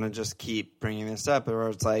case, and I'm going to just keep bringing this up, where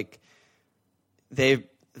it's like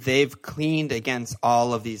they've cleaned against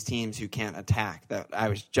all of these teams who can't attack that I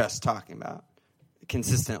was just talking about.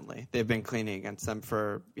 Consistently, they've been cleaning against them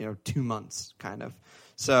for 2 months, kind of.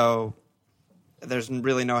 So there's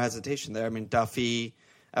really no hesitation there. I mean, Duffy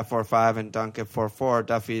at 4-5 and Dunk at 4-4.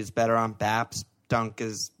 Duffy is better on BAPS. Dunk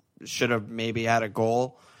should have maybe had a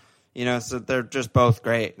goal. So they're just both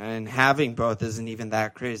great, and having both isn't even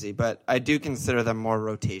that crazy. But I do consider them more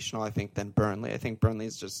rotational, I think, than Burnley. I think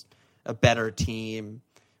Burnley's just a better team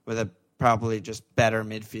with a probably just better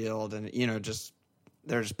midfield, and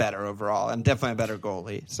they're just better overall and definitely a better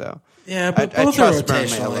goalie. So Yeah, but I both are trust Burnley a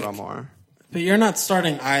rotational, little more. But you're not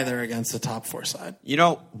starting either against the top 4 side. You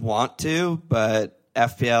don't want to, but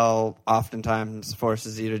FPL oftentimes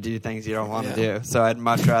forces you to do things you don't want to do. So I'd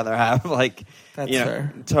much rather have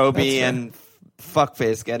Toby and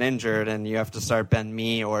Fuckface get injured and you have to start Ben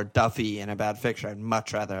Mee or Duffy in a bad fixture. I'd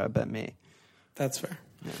much rather have Ben Mee. That's fair.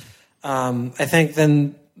 Yeah. I think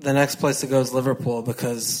then the next place to go is Liverpool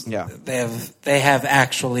because they have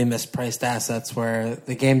actually mispriced assets where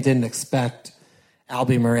the game didn't expect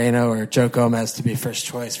Albi Moreno or Joe Gomez to be first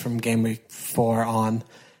choice from game week 4 on,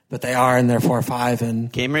 but they are in their 4-5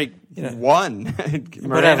 and game week 1.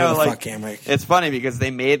 Moreno, fuck game week. It's funny because they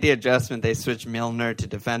made the adjustment. They switched Milner to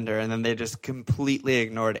defender, and then they just completely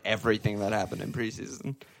ignored everything that happened in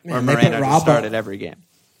preseason. Where Moreno just started every game.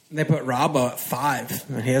 They put Robbo at 5,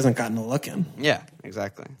 and he hasn't gotten a look in. Yeah,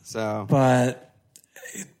 exactly. So, but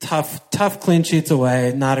tough clean sheets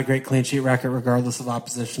away. Not a great clean sheet record, regardless of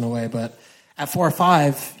opposition away. But at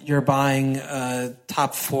 4-5, you're buying a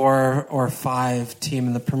top 4 or 5 team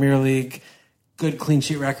in the Premier League. Good clean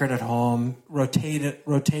sheet record at home.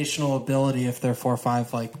 Rotational ability if they're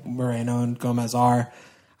 4-5 like Moreno and Gomez are.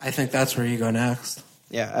 I think that's where you go next.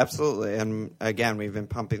 Yeah, absolutely. And again, we've been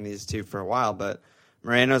pumping these two for a while, but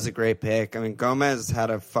Moreno's a great pick. I mean, Gomez had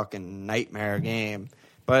a fucking nightmare game,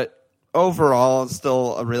 but overall, it's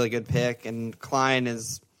still a really good pick. And Klein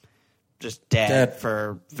is just dead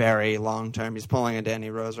for very long term. He's pulling a Danny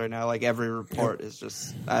Rose right now. Like every report is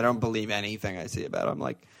just, I don't believe anything I see about him.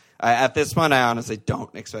 Like at this point, I honestly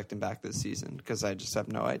don't expect him back this season because I just have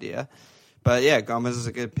no idea. But yeah, Gomez is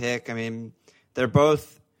a good pick. I mean, they're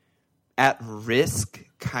both at risk,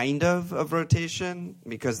 kind of rotation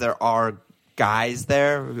because there are guys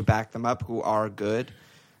there who back them up who are good,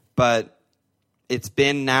 but it's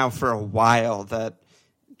been now for a while that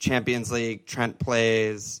Champions League Trent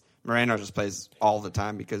plays. Moreno just plays all the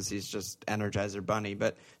time because he's just Energizer Bunny,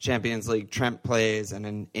 but Champions League Trent plays,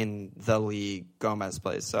 and in the league Gomez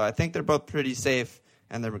plays. So I think they're both pretty safe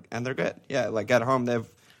and they're good. Yeah, like at home they have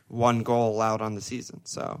 1 goal allowed on the season,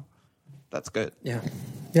 so that's good. Yeah,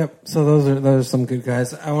 yep. So those are some good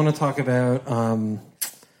guys. I want to talk about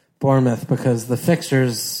Bournemouth because the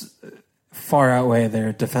fixtures far outweigh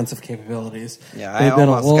their defensive capabilities. Yeah, I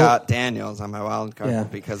almost got Daniels on my wild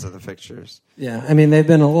card because of the fixtures. Yeah, I mean, they've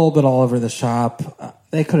been a little bit all over the shop.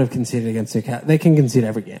 They could have conceded against Newcastle. They can concede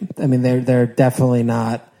every game. I mean, they're definitely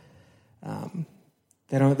not.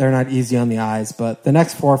 They're not easy on the eyes. But the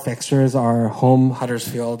next 4 fixtures are home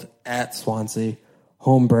Huddersfield, at Swansea,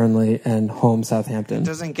 home Burnley, and home Southampton. It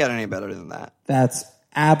doesn't get any better than that. That's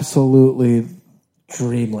absolutely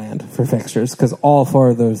dreamland for fixtures because all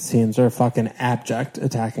 4 of those teams are fucking abject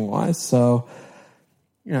attacking wise. So,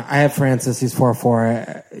 I have Francis. He's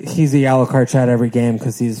 4-4. He's a yellow card shot every game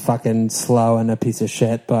because he's fucking slow and a piece of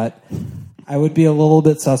shit. But I would be a little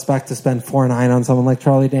bit suspect to spend 4-9 on someone like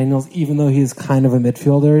Charlie Daniels, even though he's kind of a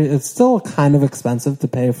midfielder. It's still kind of expensive to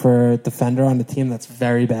pay for a defender on a team that's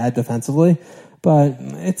very bad defensively. But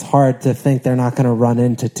it's hard to think they're not going to run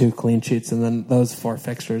into 2 clean sheets and then those 4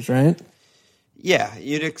 fixtures, right? Yeah,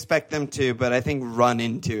 you'd expect them to, but I think run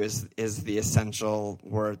into is the essential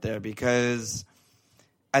word there because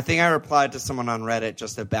I think I replied to someone on Reddit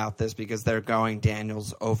just about this because they're going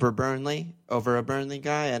Daniels over a Burnley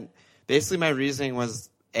guy, and basically my reasoning was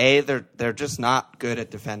A, they're just not good at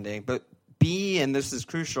defending, but B, and this is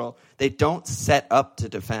crucial, they don't set up to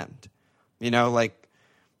defend. Like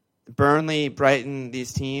Burnley, Brighton,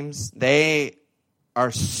 these teams, they are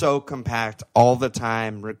so compact all the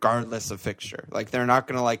time, regardless of fixture. Like they're not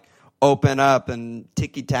going to open up and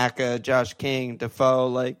tiki-taka Josh King, Defoe,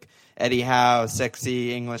 like Eddie Howe,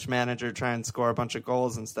 sexy English manager, try and score a bunch of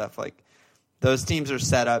goals and stuff. Like those teams are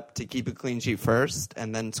set up to keep a clean sheet first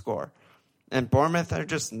and then score. And Bournemouth are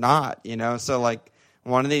just not, So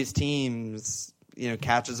one of these teams,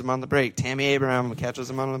 catches them on the break. Tammy Abraham catches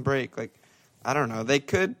them on the break. Like I don't know. They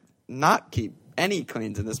could not keep any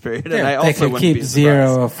cleans in this period, and I also wouldn't be surprised. They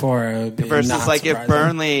could keep 0-4 versus if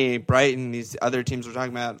Burnley, Brighton, these other teams we're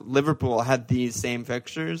talking about, Liverpool had these same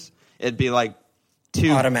fixtures, it'd be like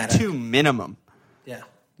 2 minimum. Yeah,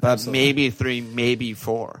 but absolutely. Maybe 3, maybe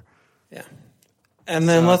 4. Yeah, and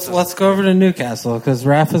then let's go over to Newcastle because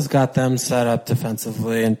Rafa's got them set up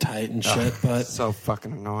defensively and tight and shit. But so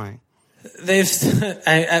fucking annoying. They've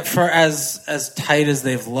for as tight as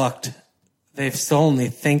they've looked, they've still only I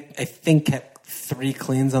think kept 3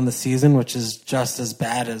 cleans on the season, which is just as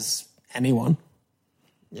bad as anyone.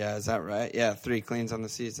 Yeah, is that right? Yeah, 3 cleans on the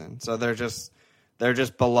season. So they're just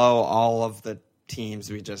below all of the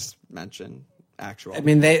teams we just mentioned. actual. I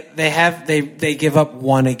mean, they give up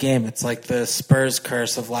one a game. It's like the Spurs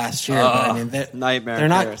curse of last year. But I mean, nightmare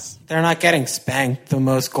curse. They're not getting spanked. The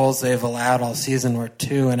most goals they've allowed all season were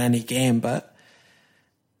 2 in any game. But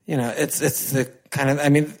it's the kind of. I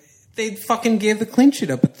mean, they fucking gave the clean sheet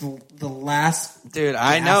up at the last. Dude,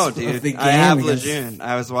 I know, dude. I have Lejeune.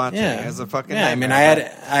 I was watching. It was a fucking. Yeah, nightmare. I mean,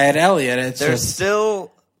 I had Elliott. They're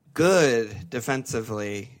still good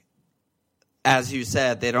defensively. As you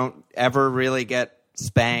said, they don't ever really get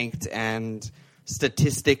spanked, and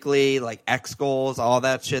statistically, like X goals, all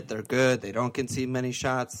that shit, they're good. They don't concede many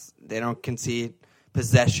shots. They don't concede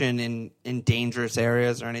possession in dangerous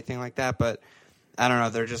areas or anything like that. But I don't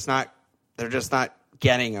know. They're just not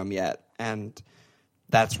getting them yet, and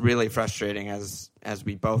that's really frustrating as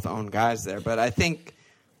we both own guys there. But I think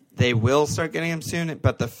they will start getting them soon.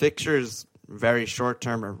 But the fixtures, very short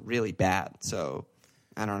term, are really bad. So.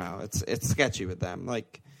 I don't know. It's sketchy with them.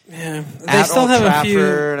 Like, they still have Trafford,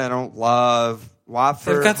 a few. I don't love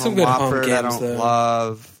Watford. They've got some good Watford, home games. I don't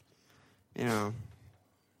love.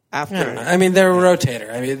 After. I mean, they're a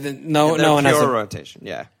rotator. I mean, no one has a rotation.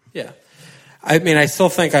 Yeah. I mean, I still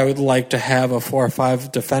think I would like to have a 4 or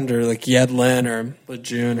 5 defender like Yedlin or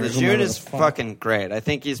Lejeune. Lejeune is fucking great. I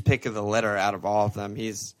think he's pick of the litter out of all of them.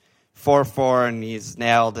 He's 4-4 and he's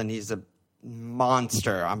nailed, and he's a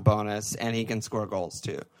monster on bonus, and he can score goals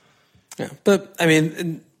too. Yeah, but I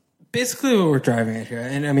mean, basically what we're driving at here,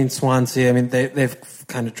 and I mean Swansea. I mean they've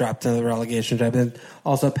kind of dropped into the relegation type, and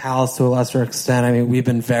also Palace to a lesser extent. I mean we've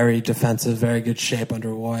been very defensive, very good shape under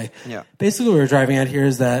Roy. Yeah. Basically what we're driving at here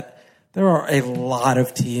is that there are a lot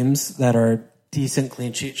of teams that are decent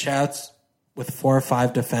clean sheet shouts with 4 or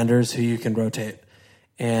 5 defenders who you can rotate.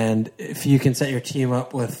 And if you can set your team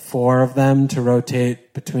up with 4 of them to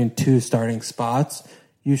rotate between 2 starting spots,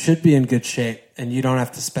 you should be in good shape, and you don't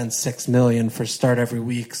have to spend $6 million for start every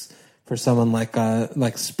week for someone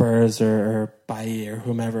like Spurs or Bailly or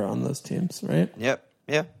whomever on those teams, right? Yep.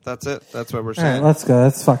 Yeah, that's it. That's what we're saying. All right, let's go.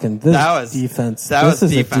 That's fucking defense. This is defense a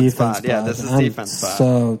defense spot. Yeah, this is defense spot.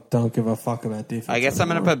 So don't give a fuck about defense. I guess I'm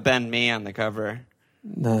going to put Ben Mee on the cover.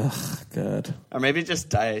 Ugh, good. Or maybe just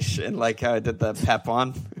Daesh, and like how I did the Pep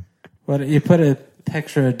one. What, you put a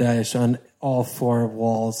picture of Daesh on all 4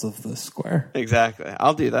 walls of the square. Exactly.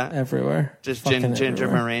 I'll do that. Everywhere. Just Ginger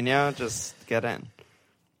Mourinho, just get in.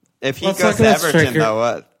 If he Let's goes to Everton, striker. though,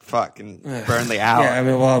 what? Fucking Burnley out. Yeah, I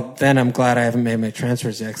mean, well, then I'm glad I haven't made my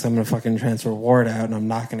transfers yet, because I'm going to fucking transfer Ward out, and I'm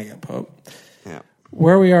not going to get Pope. Yeah.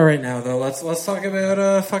 Where we are right now, though, let's talk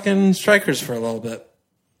about fucking strikers for a little bit.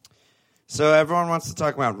 So everyone wants to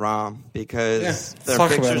talk about Rom because their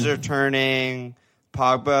fixtures are turning.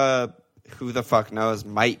 Pogba, who the fuck knows,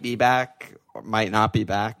 might be back or might not be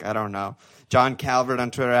back. I don't know. John Calvert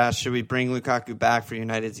on Twitter asked, should we bring Lukaku back for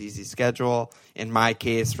United's easy schedule? In my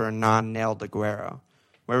case, for a non-nailed Aguero.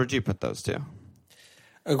 Where would you put those two?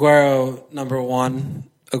 Aguero number 1,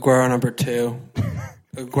 Aguero number 2,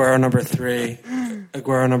 Aguero number 3,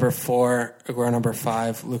 Aguero number 4, Aguero number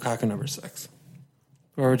 5, Lukaku number 6.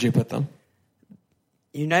 Where would you put them?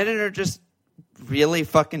 United are just really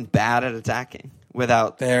fucking bad at attacking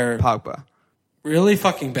without Pogba. Really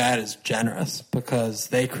fucking bad is generous because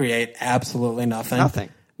they create absolutely nothing. Nothing.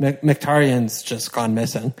 Mkhitaryan's just gone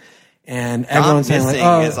missing. And everyone's saying like,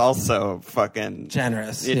 oh, is also fucking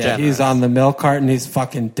generous. Yeah, generous. He's on the milk carton. He's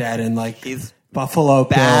fucking dead. And like he's Buffalo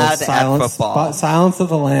bad Bills, at football. Silence of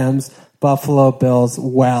the Lambs. Buffalo Bills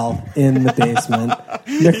well in the basement.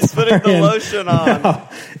 He's putting the lotion on. No,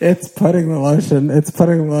 it's putting the lotion. It's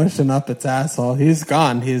putting the lotion up its asshole. He's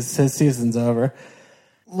gone. His season's over.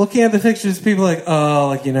 Looking at the fixtures, people are like, oh,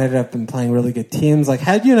 like United have been playing really good teams. Like,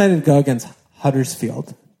 how did United go against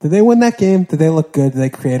Huddersfield? Did they win that game? Did they look good? Did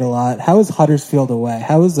they create a lot? How is Huddersfield away?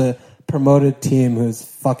 How is a promoted team who's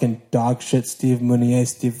fucking dog shit Steve Mounier,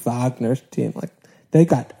 Steve Wagner's team? Like, they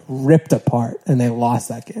got ripped apart and they lost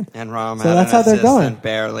that game. And Rom so that's how they're going. And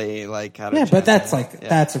barely like had a but that's like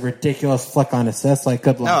that's a ridiculous flick on assist. Like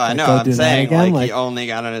good luck. No, I know. Go I'm do saying that again. like he only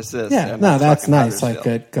got an assist. Yeah, no, that's nice. Like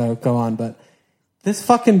good, go on. But this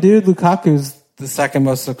fucking dude, Lukaku's the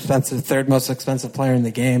third most expensive player in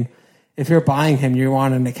the game. If you're buying him, you're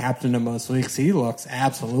wanting to captain him most weeks. He looks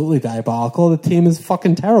absolutely diabolical. The team is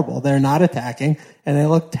fucking terrible. They're not attacking, and they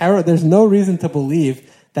look terrible. There's no reason to believe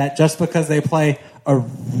that just because they play a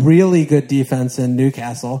really good defense in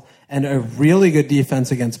Newcastle and a really good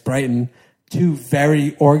defense against Brighton, 2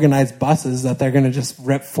 very organized buses, that they're going to just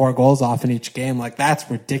rip 4 goals off in each game. Like, that's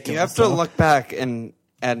ridiculous. You have to look back and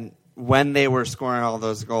when they were scoring all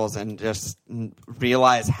those goals and just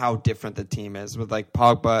realize how different the team is with like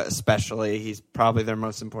Pogba especially. He's probably their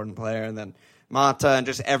most important player, and then Mata, and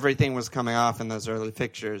just everything was coming off in those early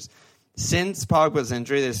fixtures. since Pogba's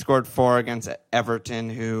injury, they scored 4 against Everton,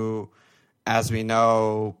 who, as we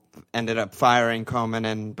know, ended up firing Koeman,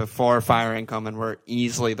 and before firing Koeman were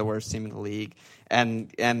easily the worst team in the league.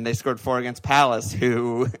 And they scored 4 against Palace,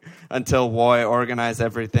 who, until Woy organized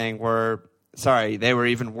everything, they were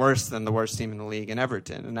even worse than the worst team in the league in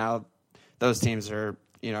Everton. And now those teams are,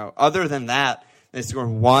 other than that, they scored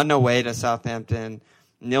 1 away to Southampton,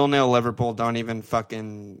 0-0 Liverpool, don't even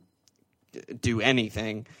fucking do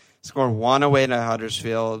anything. Score 1 away to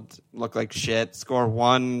Huddersfield, look like shit. Score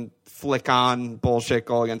 1 flick-on bullshit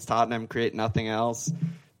goal against Tottenham, create nothing else.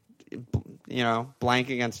 Blank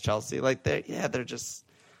against Chelsea. Like, they're just...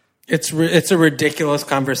 It's a ridiculous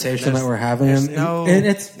conversation that we're having. If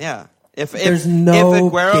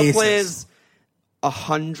Aguero basis. plays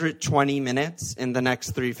 120 minutes in the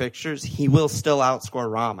next 3 fixtures, he will still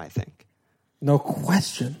outscore Rom, I think. No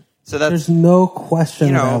question. So there's no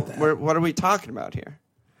question about that. What are we talking about here?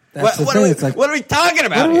 That's What are we talking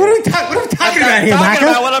about here? What are we talking about here, I'm talking Maka?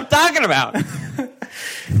 about what I'm talking about.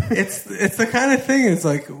 It's the kind of thing. It's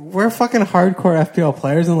like, we're fucking hardcore FPL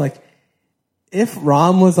players, and like, if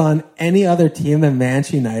Rom was on any other team than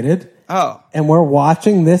Manchester United, and we're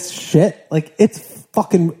watching this shit, like, it's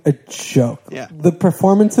fucking a joke. Yeah. The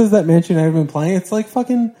performances that Manchester United have been playing, it's like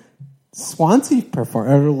fucking Swansea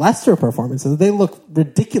or Leicester performances. They look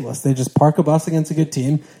ridiculous. They just park a bus against a good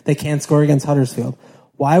team. They can't score against Huddersfield.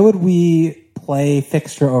 Why would we play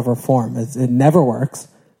fixture over form? It never works.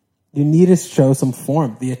 You need to show some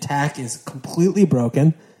form. The attack is completely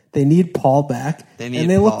broken. They need Paul back. And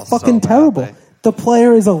they look fucking terrible. The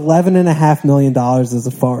player is $11.5 million as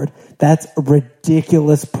a forward. That's a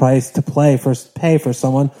ridiculous price to pay for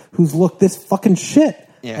someone who's looked this fucking shit.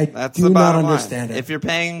 Yeah, that's do the not bottom understand line. it. If you're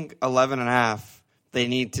paying 11.5, they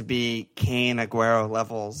need to be Kane Aguero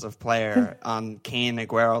levels of player on Kane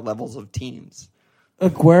Aguero levels of teams.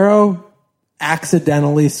 Aguero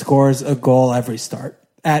accidentally scores a goal every start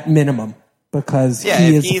at minimum because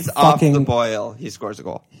if he's off the boil, he scores a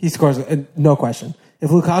goal. He scores, no question. If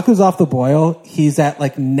Lukaku's off the boil, he's at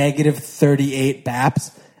like negative 38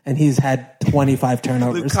 BAPS, and he's had 25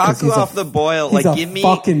 turnovers. Lukaku off the boil, like, give me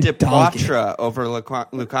Depoitre over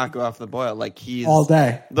Lukaku off the boil. Like, he's all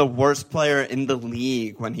day the worst player in the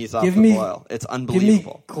league when he's off the boil. It's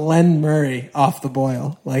unbelievable. Give me Glenn Murray off the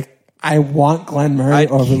boil. Like, I want Glenn Murray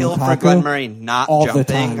over Lukaku. I'd kill for Glenn Murray not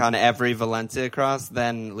jumping on every Valencia cross,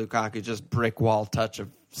 then Lukaku just brick wall touch of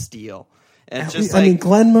steel.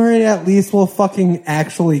 Glenn Murray at least will fucking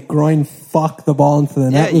actually groin fuck the ball into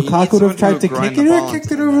the net. Lukaku would have tried to kick it or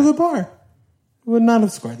kicked it over the bar. Would not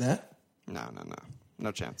have scored that.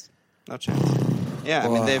 No chance. Yeah,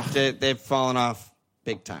 well, I mean they've fallen off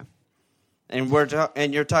big time. And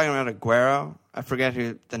you're talking about Aguero. I forget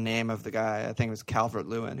who the name of the guy. I think it was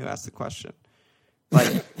Calvert-Lewin who asked the question.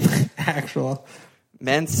 Like,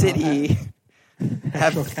 Man City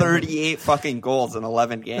have 38 fucking goals in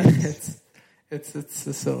 11 games. It's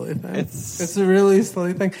a silly thing. It's a really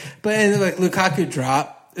silly thing. But like, Lukaku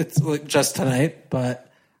dropped. It's like just tonight, but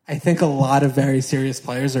I think a lot of very serious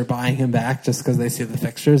players are buying him back just because they see the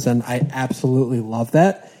fixtures, and I absolutely love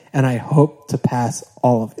that. And I hope to pass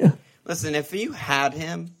all of you. Listen, if you had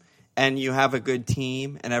him and you have a good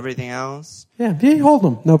team and everything else, you hold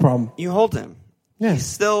him, no problem. You hold him. Yeah. He's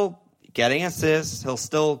still getting assists. He'll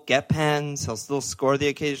still get pens. He'll still score the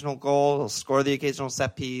occasional goal. He'll score the occasional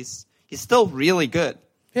set piece. He's still really good.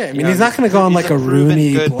 Yeah, I mean, he's not going to go on like a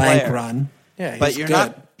Rooney blank run. Yeah, but you're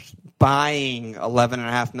not buying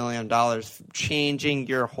 $11.5 million, changing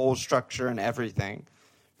your whole structure and everything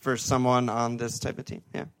for someone on this type of team.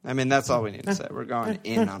 Yeah, I mean, that's all we need to say. We're going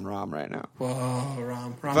in on Rom right now. Whoa,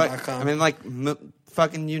 Rom. But, I mean, like,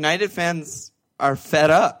 fucking United fans are fed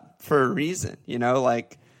up for a reason,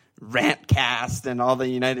 like Rantcast and all the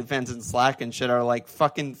United fans in Slack and shit are like,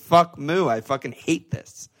 fucking fuck Moo. I fucking hate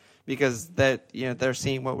this. Because they're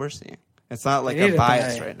seeing what we're seeing. It's not like a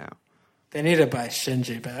bias right now. They need to buy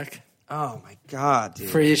Shinji back. Oh my god, dude!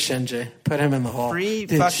 Free Shinji, put him in the hole. Free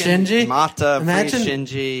fucking Shinji, Mata, free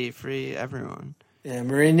Shinji, free everyone. Yeah,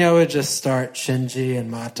 Mourinho would just start Shinji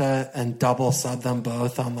and Mata and double sub them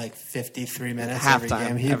both on like 53 minutes every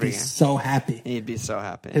game. He'd be so happy. He'd be so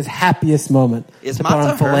happy. His happiest moment. Is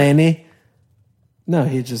Mata Fellaini? No,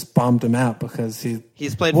 he just bombed him out because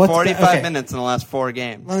he's played 45 minutes in the last 4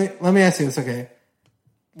 games. Let me ask you this, okay?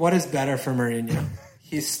 What is better for Mourinho?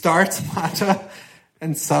 He starts Mata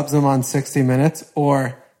and subs him on 60 minutes,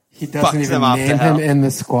 or he doesn't even name him in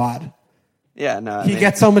the squad? Yeah, no. He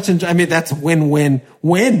gets so much I mean, that's win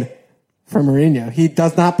for Mourinho. He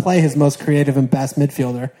does not play his most creative and best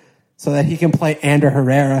midfielder so that he can play Ander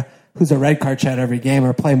Herrera, who's a red card shed every game,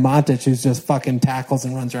 or play Montic, who's just fucking tackles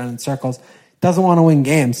and runs around in circles. Doesn't want to win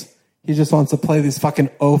games. He just wants to play these fucking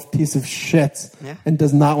oaf piece of shits and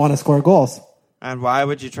does not want to score goals. And why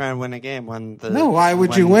would you try and win a game when the why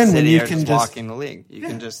would you win when you can just walking the league? You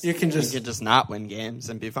can just not win games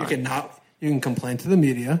and be fine. You can complain to the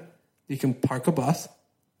media. You can park a bus,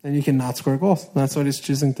 and you can not score goals. That's what he's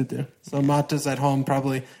choosing to do. So Mata's at home,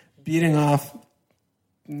 probably beating off.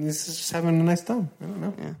 He's just having a nice time. I don't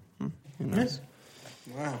know. Yeah, who knows?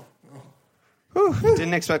 Wow. Whew,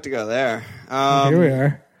 didn't expect to go there. Here we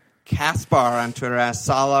are. Kaspar on Twitter asks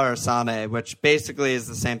Salah or Sané, which basically is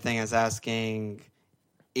the same thing as asking,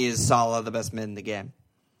 is Salah the best mid in the game?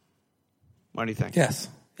 What do you think? Yes.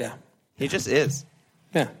 Yeah. He just is.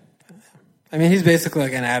 Yeah. I mean, he's basically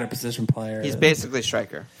like an out-of-position player. He's basically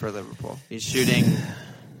striker for Liverpool. He's shooting.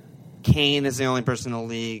 Kane is the only person in the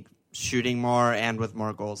league shooting more and with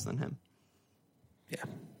more goals than him. Yeah.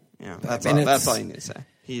 Yeah, that's all you need to say.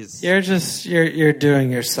 You're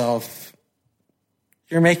doing yourself.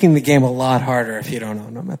 You're making the game a lot harder if you don't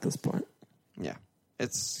own him at this point. Yeah.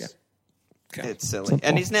 It's silly. Simple.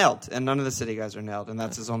 And he's nailed. And none of the City guys are nailed. And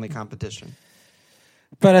that's his only competition.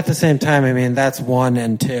 But at the same time, I mean, that's 1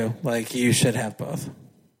 and 2. Like, you should have both.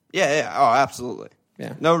 Yeah. Oh, absolutely.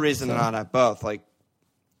 Yeah. No reason to not have both. Like,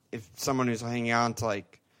 if someone who's hanging on to,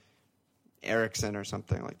 like, Eriksen or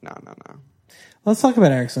something, like, no. Let's talk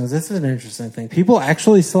about Eriksen. This is an interesting thing. People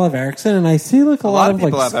actually still have Eriksen, and I see, like, a lot of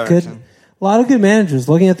people like, have good... Eriksen. A lot of good managers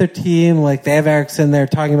looking at their team, like they have Eriksen, they're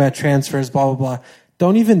talking about transfers, blah, blah, blah.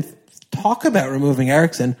 Don't even talk about removing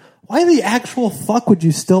Eriksen. Why the actual fuck would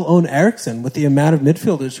you still own Eriksen with the amount of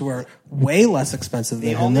midfielders who are way less expensive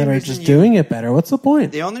than him that are just doing it better? What's the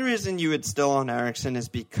point? The only reason you would still own Eriksen is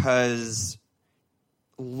because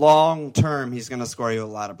long term he's going to score you a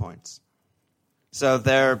lot of points. So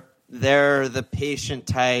they're the patient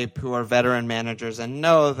type who are veteran managers and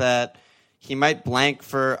know that he might blank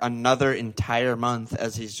for another entire month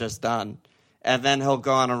as he's just done. And then he'll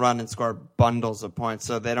go on a run and score bundles of points.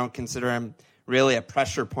 So they don't consider him really a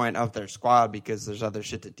pressure point of their squad because there's other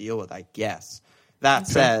shit to deal with, I guess. That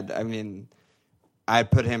said, I mean, I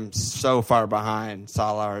put him so far behind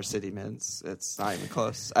Salah or City mids. It's not even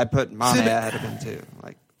close. I put Mane ahead of him too.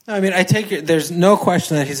 Like, I mean, there's no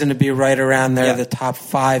question that he's going to be right around there, the top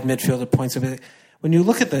 5 midfielder points. When you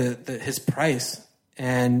look at his price,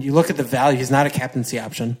 and you look at the value, he's not a captaincy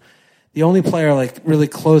option. The only player like really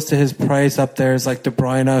close to his price up there is like De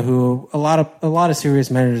Bruyne, who a lot of serious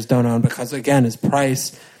managers don't own because again his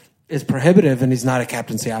price is prohibitive and he's not a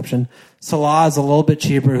captaincy option. Salah is a little bit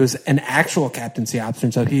cheaper, who's an actual captaincy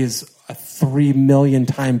option, so he is a 3 million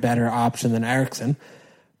time better option than Eriksen.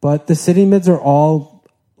 But the City mids are all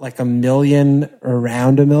like around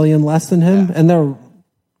 $1 million less than him, and they're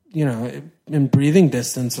in breathing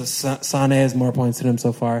distance. Sané has more points than him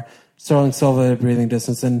so far. Sterling Silva at breathing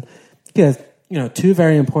distance. And he has, 2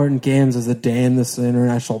 very important games as a day in this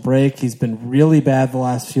international break. He's been really bad the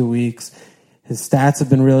last few weeks. His stats have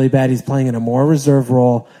been really bad. He's playing in a more reserve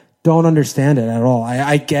role. Don't understand it at all.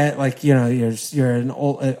 I get, you're an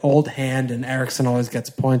old hand and Eriksen always gets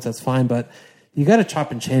points. That's fine. But you got to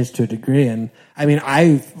chop and change to a degree. And I mean,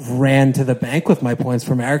 I ran to the bank with my points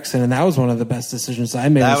from Eriksen, and that was one of the best decisions I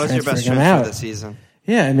made. That was your best transfer of the season.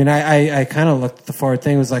 Yeah, I mean, I kind of looked at the forward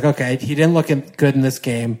thing. It was like, okay, he didn't look good in this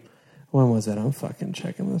game. When was it? I'm fucking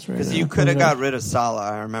checking this right now. Because you could have got rid of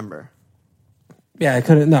Salah, I remember. Yeah, I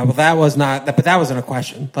could have. No, but that was not. But that wasn't a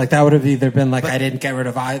question. Like that would have either been like I didn't get rid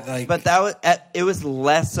of But it was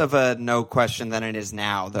less of a no question than it is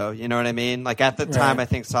now, though. You know what I mean? Like at the time, I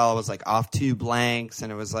think Salah was like off 2 blanks,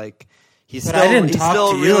 and it was like he's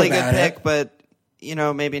still a really good pick, but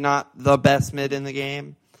maybe not the best mid in the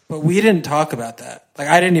game. But we didn't talk about that. Like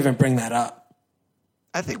I didn't even bring that up.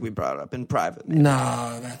 I think we brought it up in private. Maybe.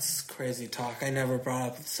 No, that's crazy talk. I never brought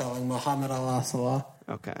up selling Mohamed Salah.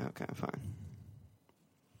 Okay, fine.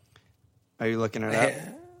 Are you looking it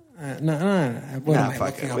up? No. What am I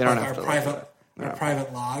looking up? We don't have to our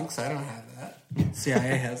private logs. I don't have that.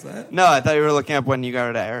 CIA has that. No, I thought you were looking up when you got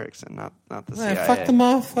rid of Eriksen, not the CIA. I fucked him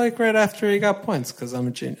off like right after he got points because I'm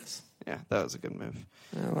a genius. Yeah, that was a good move.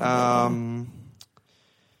 I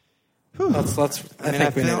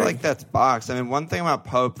feel like that's boxed. I mean, one thing about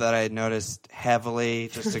Pope that I noticed heavily,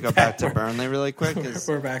 just to go back to Burnley really quick, is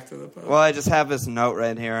we're back to the Pope. Well, I just have this note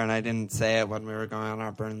right here, and I didn't say it when we were going on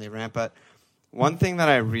our Burnley rant, but one thing that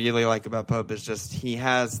I really like about Pope is just he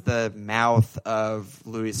has the mouth of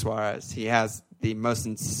Luis Suarez. He has the most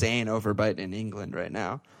insane overbite in England right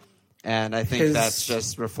now, and I think that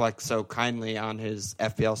just reflects so kindly on his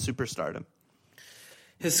FPL superstardom.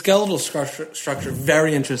 His skeletal structure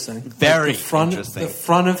very interesting. Very interesting. The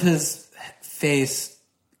front of his face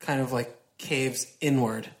kind of like caves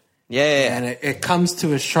inward. Yeah. And it comes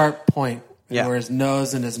to a sharp point Yeah. where his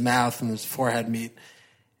nose and his mouth and his forehead meet.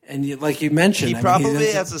 And like you mentioned, He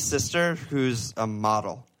probably has a sister who's a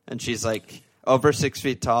model, and she's like over 6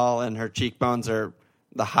 feet tall, and her cheekbones are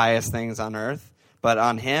the highest things on earth. But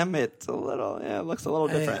on him, it's it looks a little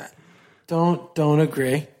different. Don't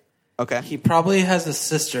agree. Okay. He probably has a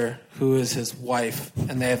sister who is his wife,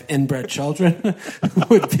 and they have inbred children who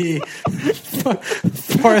would be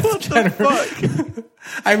fourth generation.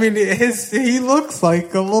 I mean, he looks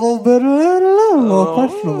like a little bit, I don't know, a little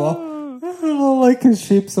questionable. A little like his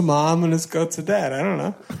sheep's a mom and his goat's a dad. I don't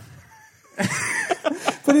know.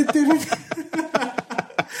 But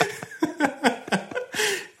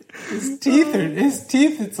his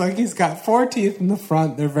teeth, it's like he's got 4 teeth in the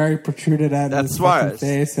front. They're very protruded out of his fucking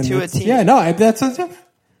face. And to a T. Yeah, no,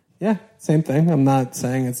 yeah, same thing. I'm not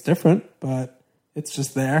saying it's different, but it's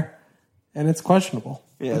just there. And it's questionable.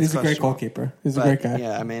 Yeah, but he's a great goalkeeper. He's a great guy.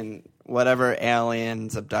 Yeah, I mean, whatever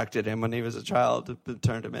aliens abducted him when he was a child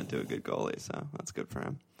turned him into a good goalie, so that's good for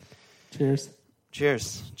him. Cheers.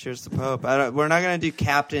 Cheers to Pope. We're not going to do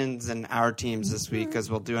captains and our teams this week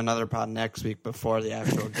because we'll do another pod next week before the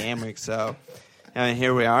actual game week. So, I mean,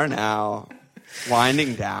 here we are now,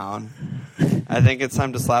 winding down. I think it's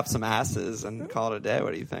time to slap some asses and call it a day.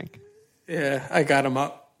 What do you think? Yeah, I got him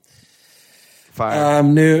up. Fire.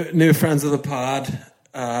 New friends of the pod.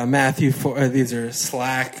 Matthew, these are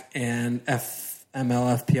Slack and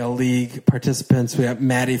FML League participants. We have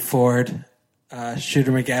Matty Ford,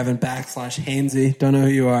 Shooter McGavin / Hainsey. Don't know who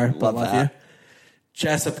you are, but love you.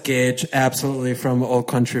 Jessup Gage, absolutely from Old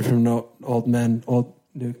Country for Old Men,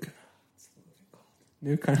 New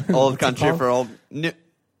Country. Old Country for Old New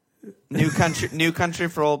Country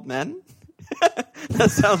for Old Men.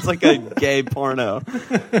 That sounds like a gay porno.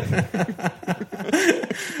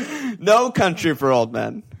 No Country for Old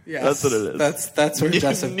Men. Yes, that's what it is. That's where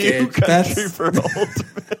Jessup New Gage. Country for Old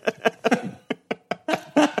Men.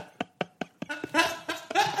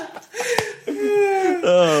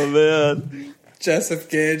 Oh man, Jessup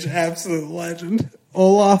Gage, absolute legend.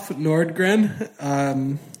 Olaf Nordgren,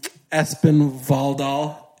 Espen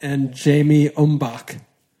Valdal, and Jamie Umbach.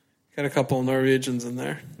 Got a couple of Norwegians in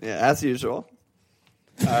there. Yeah, as usual.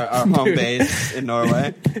 Our home base in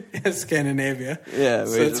Norway, Scandinavia. Yeah,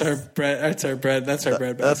 so it's our bread. That's our bread. That's our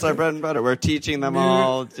bread. That's our bread and butter. We're teaching them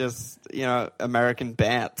all just American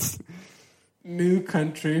bands. New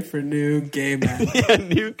country for new gay men. Yeah,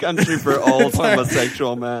 new country for old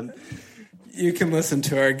homosexual men. You can listen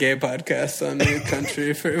to our gay podcast on New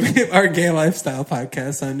Country for our gay lifestyle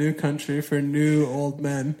podcast on New Country for new old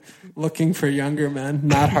men looking for younger men,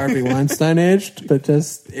 not Harvey Weinstein aged, but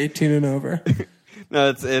just 18 and over. No,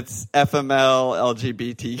 it's FML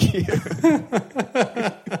LGBTQ.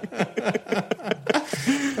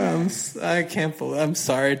 I can't believe. I'm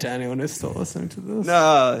sorry to anyone who's still listening to this.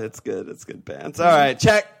 No, it's good. It's good bands. All right,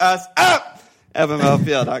 check us out.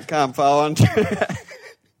 FMLFL.com. Follow on Twitter.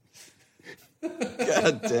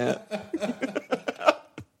 God damn.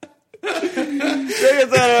 Check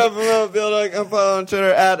us out at FMLFL.com. Follow on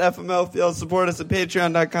Twitter at FMLFL. Support us at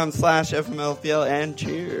Patreon.com/FMLFL. And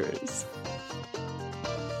cheers.